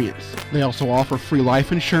experience. They also offer free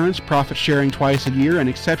life insurance, profit sharing twice a year, and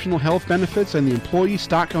exceptional health benefits and the employee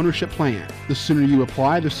stock ownership plan. The sooner you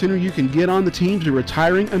apply, the sooner you can get on the team to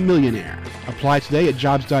retiring a millionaire. Apply today at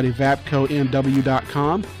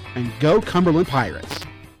jobs.evapconw.com and go Cumberland Pirates.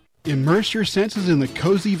 Immerse your senses in the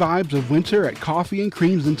cozy vibes of winter at Coffee and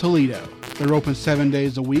Creams in Toledo. They're open 7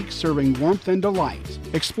 days a week, serving warmth and delight.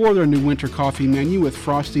 Explore their new winter coffee menu with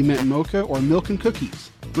frosty mint mocha or milk and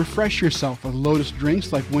cookies. Refresh yourself with lotus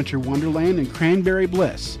drinks like Winter Wonderland and Cranberry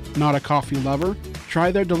Bliss. Not a coffee lover?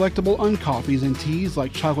 Try their delectable uncoffees and teas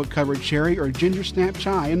like chocolate-covered cherry or ginger snap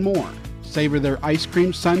chai and more. Savor their ice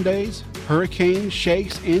cream sundaes, hurricane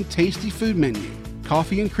shakes, and tasty food menu.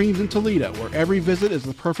 Coffee and Creams in Toledo, where every visit is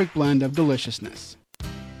the perfect blend of deliciousness.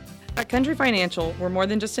 At Country Financial, we're more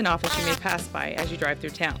than just an office you may pass by as you drive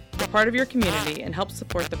through town. We're part of your community and help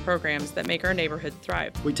support the programs that make our neighborhood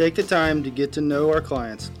thrive. We take the time to get to know our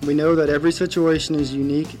clients. We know that every situation is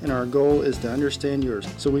unique, and our goal is to understand yours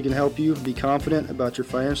so we can help you be confident about your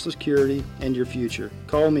financial security and your future.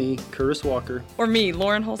 Call me, Curtis Walker. Or me,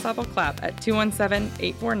 Lauren Holsapple-Clapp, at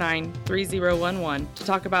 217-849-3011 to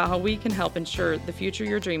talk about how we can help ensure the future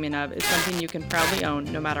you're dreaming of is something you can proudly own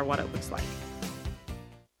no matter what it looks like.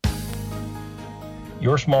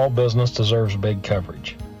 Your small business deserves big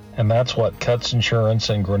coverage, and that's what Cuts Insurance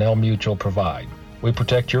and Grinnell Mutual provide. We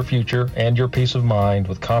protect your future and your peace of mind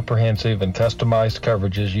with comprehensive and customized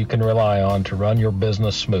coverages you can rely on to run your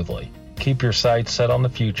business smoothly. Keep your sights set on the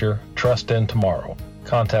future, trust in tomorrow.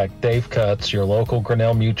 Contact Dave Cuts, your local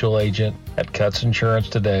Grinnell Mutual agent at Cuts Insurance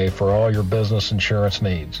today for all your business insurance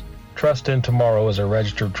needs. Trust in Tomorrow is a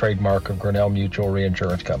registered trademark of Grinnell Mutual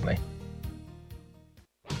Reinsurance Company.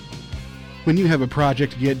 When you have a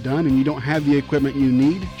project to get done and you don't have the equipment you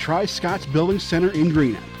need, try Scott's Building Center in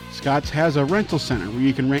Greenup. Scott's has a rental center where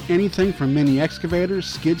you can rent anything from mini excavators,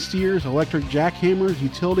 skid steers, electric jackhammers,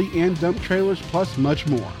 utility and dump trailers, plus much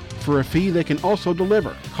more. For a fee, they can also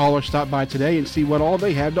deliver. Call or stop by today and see what all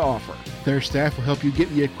they have to offer. Their staff will help you get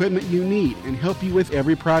the equipment you need and help you with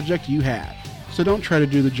every project you have. So don't try to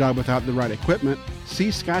do the job without the right equipment. See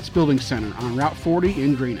Scott's Building Center on Route 40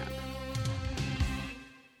 in Greenup.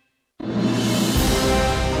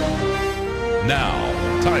 Now,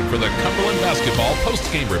 time for the Cumberland Basketball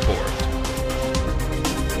Post-Game Report.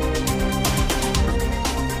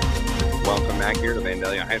 Welcome back here to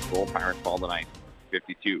Vandalia High School. Pirates fall tonight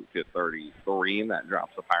 52-33. That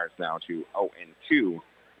drops the Pirates now to 0-2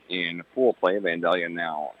 in pool play. Vandalia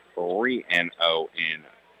now 3-0 in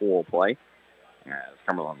pool play. As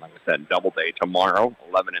Cumberland, like I said, double day tomorrow,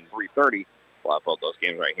 11 and 3:30. We'll have both those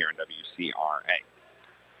games right here in WCRA.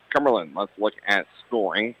 Cumberland, let's look at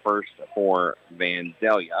scoring. First for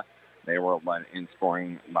Vandalia. They were led in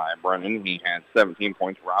scoring by Brennan. He had 17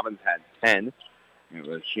 points. Robbins had 10. It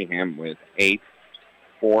was Sheehan with 8.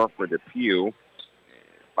 4 for Depew.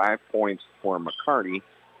 5 points for McCarty.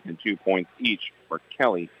 And 2 points each for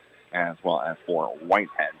Kelly, as well as for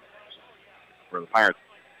Whitehead. For the Pirates,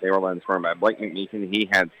 they were led in scoring by Blake McMeekin. He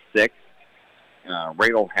had 6.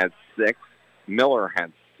 Radel had 6. Miller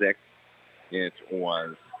had 6. It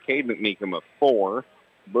was Cade McMeekin with 4,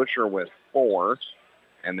 Busher with 4,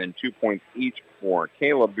 and then 2 points each for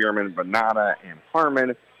Caleb Bierman, Venata, and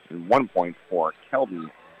Harmon, and 1 point for Kelby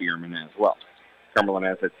Spearman as well. Cumberland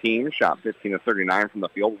as a team shot 15 of 39 from the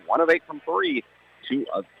field, 1 of 8 from 3, 2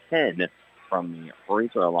 of 10 from the free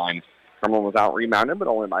throw line. Cumberland was out-rebounded, but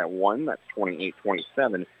only by 1. That's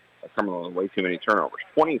 28-27. Cumberland with way too many turnovers.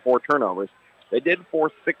 24 turnovers. They did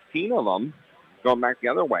force 16 of them going back the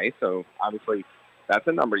other way, so obviously that's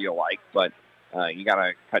a number you'll like, but you got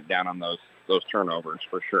to cut down on those turnovers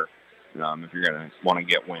for sure if you're going to want to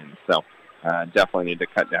get wins. So definitely need to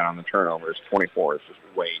cut down on the turnovers. 24 is just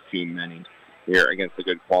way too many here against a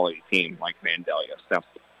good quality team like Vandalia. So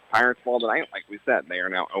Pirates fall tonight, like we said. They are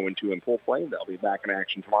now 0-2 in pool play. They'll be back in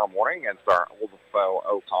action tomorrow morning against our old foe,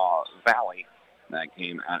 Okaw Valley. That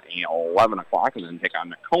game at 11 o'clock, and then take on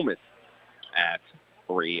Nokomis at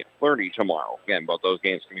 3:30 tomorrow. Again, both those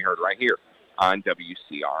games can be heard right here on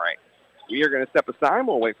WCRA. We are going to step aside.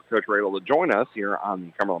 We'll wait for Coach Radel to join us here on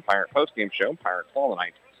the Cumberland Pirate postgame show. Pirates fall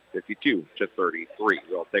tonight, 52-33.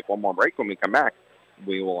 We'll take one more break. When we come back,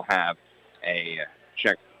 we will have a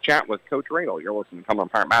chat with Coach Radel. You're listening to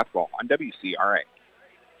Cumberland Pirate Basketball on WCRA.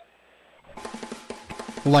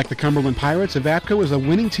 Like the Cumberland Pirates, Evapco is a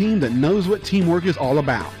winning team that knows what teamwork is all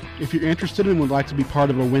about. If you're interested and would like to be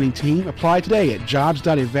part of a winning team, apply today at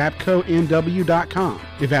jobs.evapconw.com.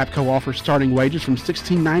 Evapco offers starting wages from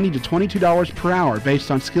 $16.90 to $22 per hour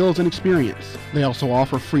based on skills and experience. They also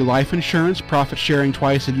offer free life insurance, profit sharing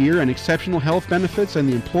twice a year, and exceptional health benefits and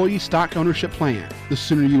the employee stock ownership plan. The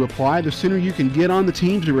sooner you apply, the sooner you can get on the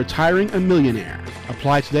team to retiring a millionaire.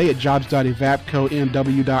 Apply today at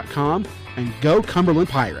jobs.evapconw.com and go Cumberland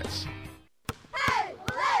Pirates. Hey,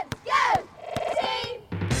 let's go, team!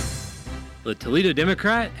 The Toledo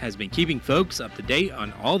Democrat has been keeping folks up to date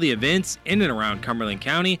on all the events in and around Cumberland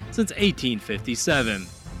County since 1857.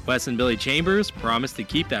 Wes and Billy Chambers promised to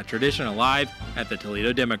keep that tradition alive at the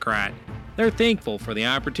Toledo Democrat. They're thankful for the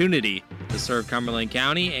opportunity to serve Cumberland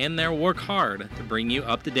County, and they'll work hard to bring you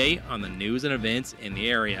up to date on the news and events in the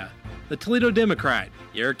area. The Toledo Democrat,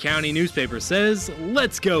 your county newspaper, says,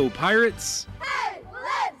 "Let's go, Pirates!" Hey,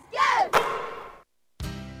 let's go!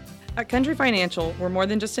 At Country Financial, we're more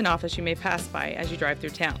than just an office you may pass by as you drive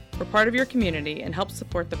through town. We're part of your community and help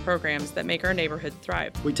support the programs that make our neighborhood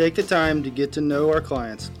thrive. We take the time to get to know our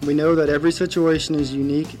clients. We know that every situation is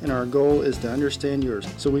unique, and our goal is to understand yours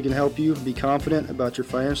so we can help you be confident about your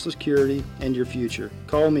financial security and your future.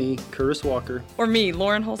 Call me, Curtis Walker. Or me,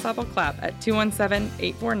 Lauren Holsapple-Clapp, at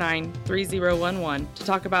 217-849-3011 to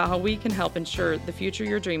talk about how we can help ensure the future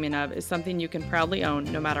you're dreaming of is something you can proudly own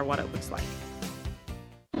no matter what it looks like.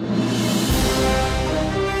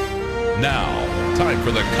 Now, time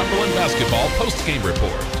for the Cumberland Basketball postgame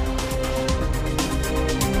report.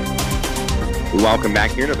 Welcome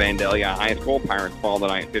back here to Vandalia High School. Pirates fall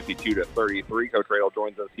tonight 52-33. Coach Radel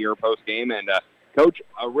joins us here post-game. And, Coach,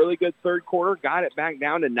 a really good third quarter, got it back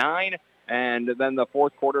down to 9. And then the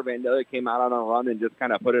fourth quarter, Vandalia came out on a run and just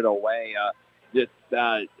kind of put it away.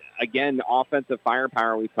 Again, offensive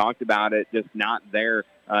firepower, we talked about it, just not there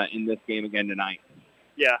in this game again tonight.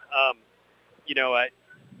 Yeah,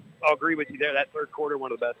 I'll agree with you there. That third quarter,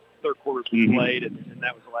 one of the best third quarters we played, and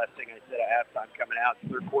that was the last thing I said at halftime coming out. The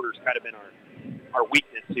third quarter's kind of been our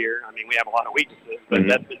weakness here. I mean, we have a lot of weaknesses, but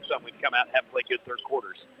that's been something we've come out and haven't played good third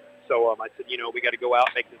quarters. So I said, we got to go out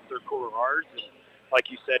and make this third quarter ours. And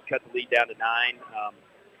like you said, cut the lead down to 9.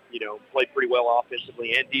 Played pretty well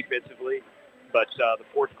offensively and defensively. But the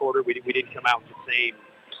fourth quarter, we didn't come out with the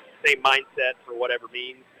same mindset for whatever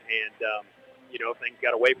means, and things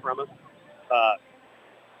got away from us.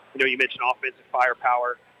 You mentioned offensive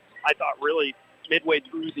firepower. I thought really midway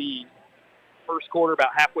through the first quarter,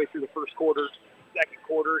 about halfway through the first quarter, second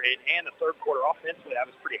quarter, and the third quarter, offensively, I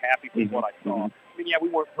was pretty happy with what I saw. I mean, we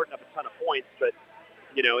weren't putting up a ton of points, but,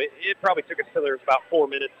 it probably took us till there was about 3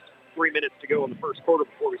 minutes to go in the first quarter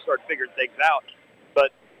before we started figuring things out.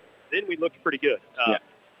 But then we looked pretty good. I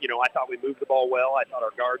thought we moved the ball well. I thought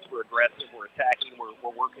our guards were aggressive. We're attacking.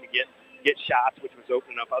 We're working to get shots, which was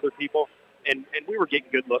opening up other people. And we were getting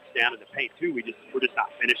good looks down in the paint, too. We're just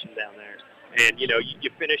not finishing down there. And, you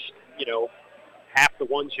finish, half the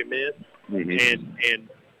ones you miss and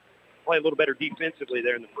play a little better defensively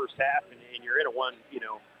there in the first half, and you're in a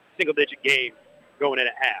single-digit game going in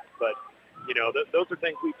at half. But, those are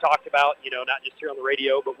things we've talked about, not just here on the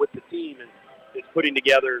radio, but with the team, is putting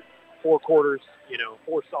together 4 quarters,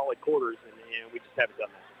 4 solid quarters, and we just haven't done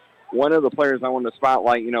that. One of the players I wanted to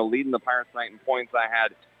spotlight, leading the Pirates tonight in points, I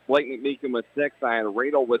had Blake McMeekin with 6. I had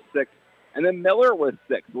Radel with 6. And then Miller with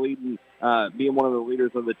 6, leading, being one of the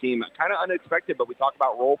leaders of the team. Kind of unexpected, but we talk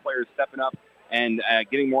about role players stepping up and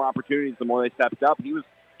getting more opportunities the more they stepped up. He was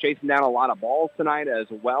chasing down a lot of balls tonight as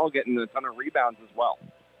well, getting a ton of rebounds as well.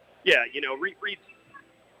 Yeah,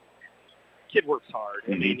 kid works hard.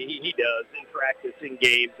 I mean, he does in practice, in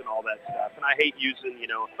games, and all that stuff. And I hate using,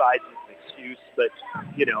 size as an excuse, but,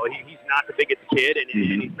 he's not the biggest kid, and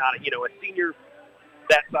he's not, a senior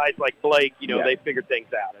that size like Blake, they figured things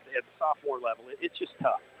out. At the sophomore level, it's just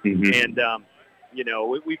tough. And,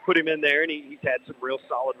 we put him in there, and he's had some real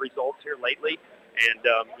solid results here lately. And,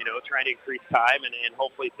 trying to increase time, and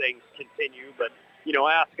hopefully things continue. But,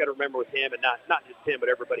 I also got to remember with him, and not just him, but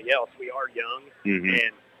everybody else, we are young.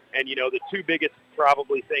 And the two biggest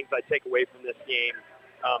probably things I take away from this game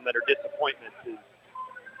that are disappointments is,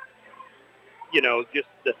 just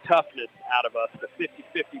the toughness out of us, the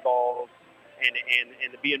 50-50 balls,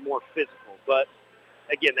 and the being more physical. But,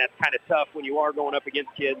 again, that's kind of tough when you are going up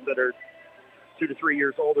against kids that are 2 to 3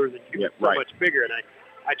 years older than you, so much bigger. And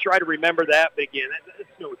I try to remember that, but, again,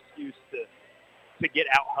 it's no excuse to get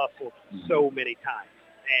out-hustled so many times.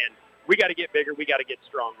 And we got to get bigger. We got to get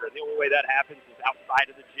stronger. And the only way that happens is outside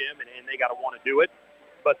of the gym, and they got to want to do it.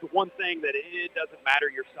 But the one thing that it doesn't matter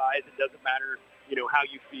your size. It doesn't matter, how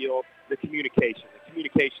you feel, the communication. The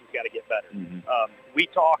communication's got to get better. We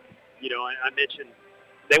talk, I mentioned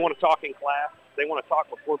they want to talk in class. They want to talk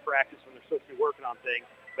before practice when they're supposed to be working on things.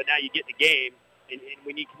 But now you get in the game, and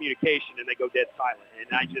we need communication, and they go dead silent. And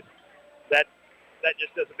that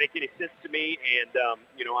just doesn't make any sense to me. And,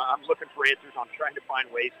 I'm looking for answers. I'm trying to find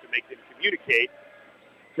ways to make them communicate,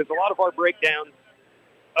 because a lot of our breakdowns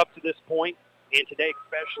up to this point, and today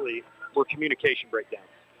especially, were communication breakdowns.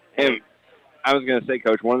 And I was going to say,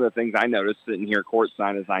 Coach, one of the things I noticed sitting here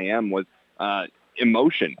courtside as I am was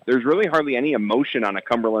emotion. There's really hardly any emotion on a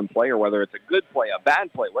Cumberland player, whether it's a good play, a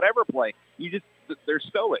bad play, whatever play. They're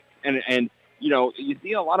stoic. And you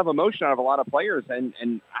see a lot of emotion out of a lot of players, and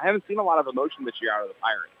I haven't seen a lot of emotion this year out of the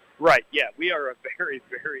Pirates. Right, yeah. We are a very,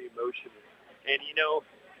 very emotional. And,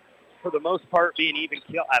 for the most part, being even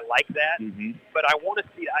kill, I like that. But I want to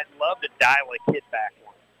see, I'd love to dial a kid back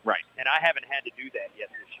one. Right. And I haven't had to do that yet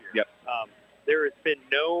this year. Yep. There has been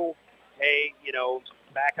no, hey,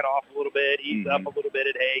 back it off a little bit, ease up a little bit,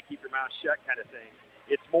 and hey, keep your mouth shut kind of thing.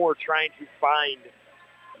 It's more trying to find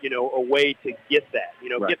a way to get that,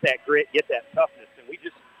 get that grit, get that toughness, and we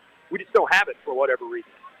just don't have it for whatever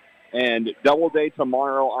reason. And Doubleday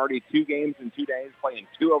tomorrow, already 2 games in 2 days, playing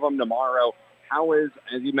 2 of them tomorrow. How is,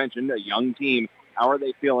 as you mentioned, a young team, how are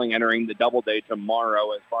they feeling entering the Doubleday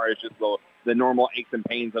tomorrow as far as just the normal aches and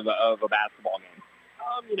pains of a basketball game?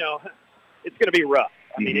 It's going to be rough.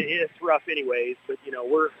 I mean, it's rough anyways, but,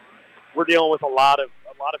 we're dealing with a lot of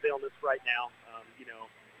illness right now.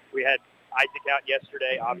 We had Isaac out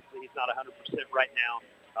yesterday. Obviously, he's not 100% right now.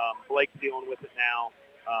 Blake's dealing with it now.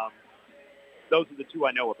 Those are the 2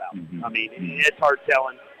 I know about. I mean, it's hard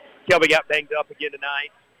telling. Kelby got banged up again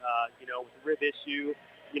tonight, with the rib issue.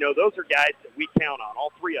 Those are guys that we count on,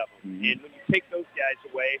 all 3 of them. And when you take those guys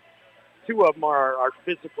away, 2 of them are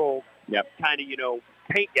physical kind of,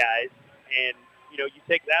 paint guys. And, you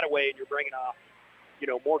take that away and you're bringing off,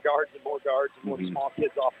 more guards and more small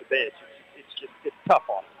kids off the bench. It's tough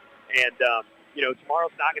on them. And,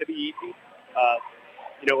 tomorrow's not going to be easy.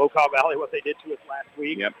 Okaw Valley, what they did to us last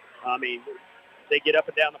week. I mean, they get up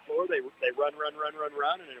and down the floor. They run.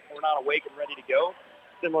 And if we're not awake and ready to go,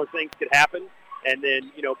 similar things could happen. And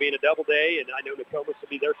then, being a double day, and I know Nokomis will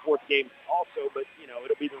be their 4th game also, but,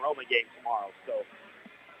 it'll be the Roma game tomorrow. So,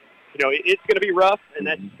 it's going to be rough, and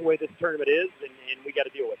that's the way this tournament is, and we got to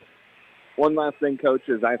deal with it. One last thing, Coach,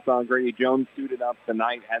 is I saw Grady Jones suited up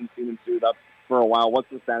tonight. Hadn't seen him suited up for a while. What's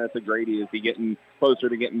the status of Grady? Is he getting closer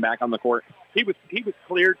to getting back on the court? He was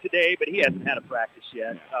cleared today, but he hasn't had a practice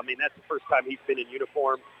yet. I mean, that's the first time he's been in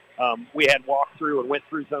uniform. We had walked through and went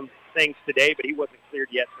through some things today, but he wasn't cleared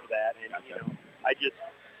yet for that. And, I just,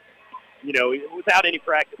 without any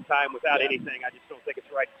practice time, without anything, I just don't think it's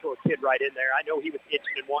right to throw a kid right in there. I know he was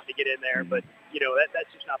itching and wanting to get in there, but,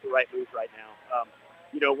 that's just not the right move right now.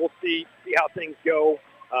 We'll see how things go.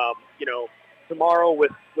 Tomorrow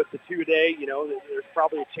with the 2-day, there's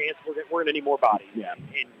probably a chance we're going to need more bodies. Yeah.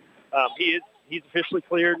 And he's officially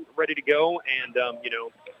cleared, ready to go, and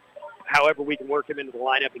however we can work him into the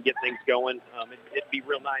lineup and get things going. It'd be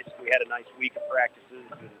real nice if we had a nice week of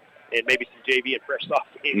practices and maybe some JV and fresh soft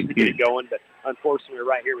games to get it going. But unfortunately, we're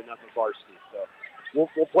right here with nothing varsity. So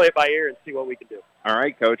we'll play it by ear and see what we can do. All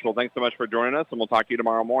right, Coach. Well, thanks so much for joining us, and we'll talk to you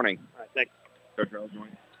tomorrow morning. All right, thanks. Coach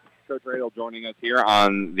Radel joining us here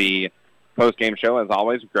on the post-game show, as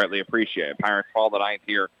always. Greatly appreciate it. Pirates fall tonight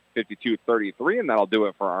here 52-33, and that'll do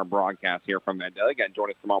it for our broadcast here from Vandalia. Again, join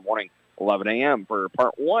us tomorrow morning, 11 a.m. for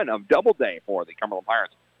part 1 of Doubleday for the Cumberland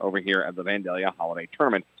Pirates over here at the Vandalia Holiday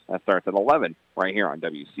Tournament. That starts at 11 right here on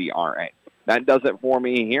WCRA. That does it for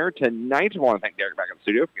me here tonight. I want to thank Derek back in the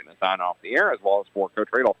studio for getting us on off the air, as well as for Coach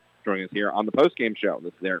Radel joining us here on the postgame show.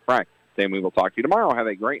 This is Eric Fry saying we will talk to you tomorrow. Have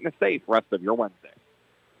a great and a safe rest of your Wednesday.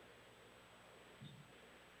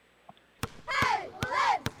 Hey,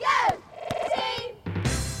 let's go, team!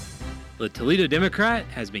 The Toledo Democrat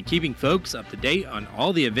has been keeping folks up to date on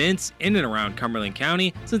all the events in and around Cumberland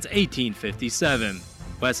County since 1857.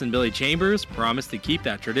 Wes and Billy Chambers promised to keep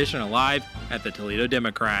that tradition alive at the Toledo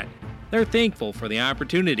Democrat. They're thankful for the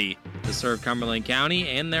opportunity to serve Cumberland County,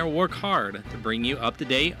 and they'll work hard to bring you up to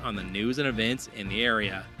date on the news and events in the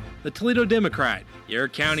area. The Toledo Democrat, your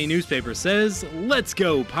county newspaper, says, "Let's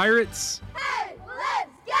go, Pirates!" Hey,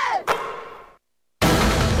 let's go!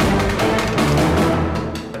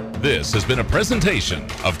 This has been a presentation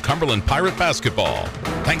of Cumberland Pirate Basketball.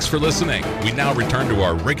 Thanks for listening. We now return to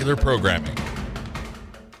our regular programming.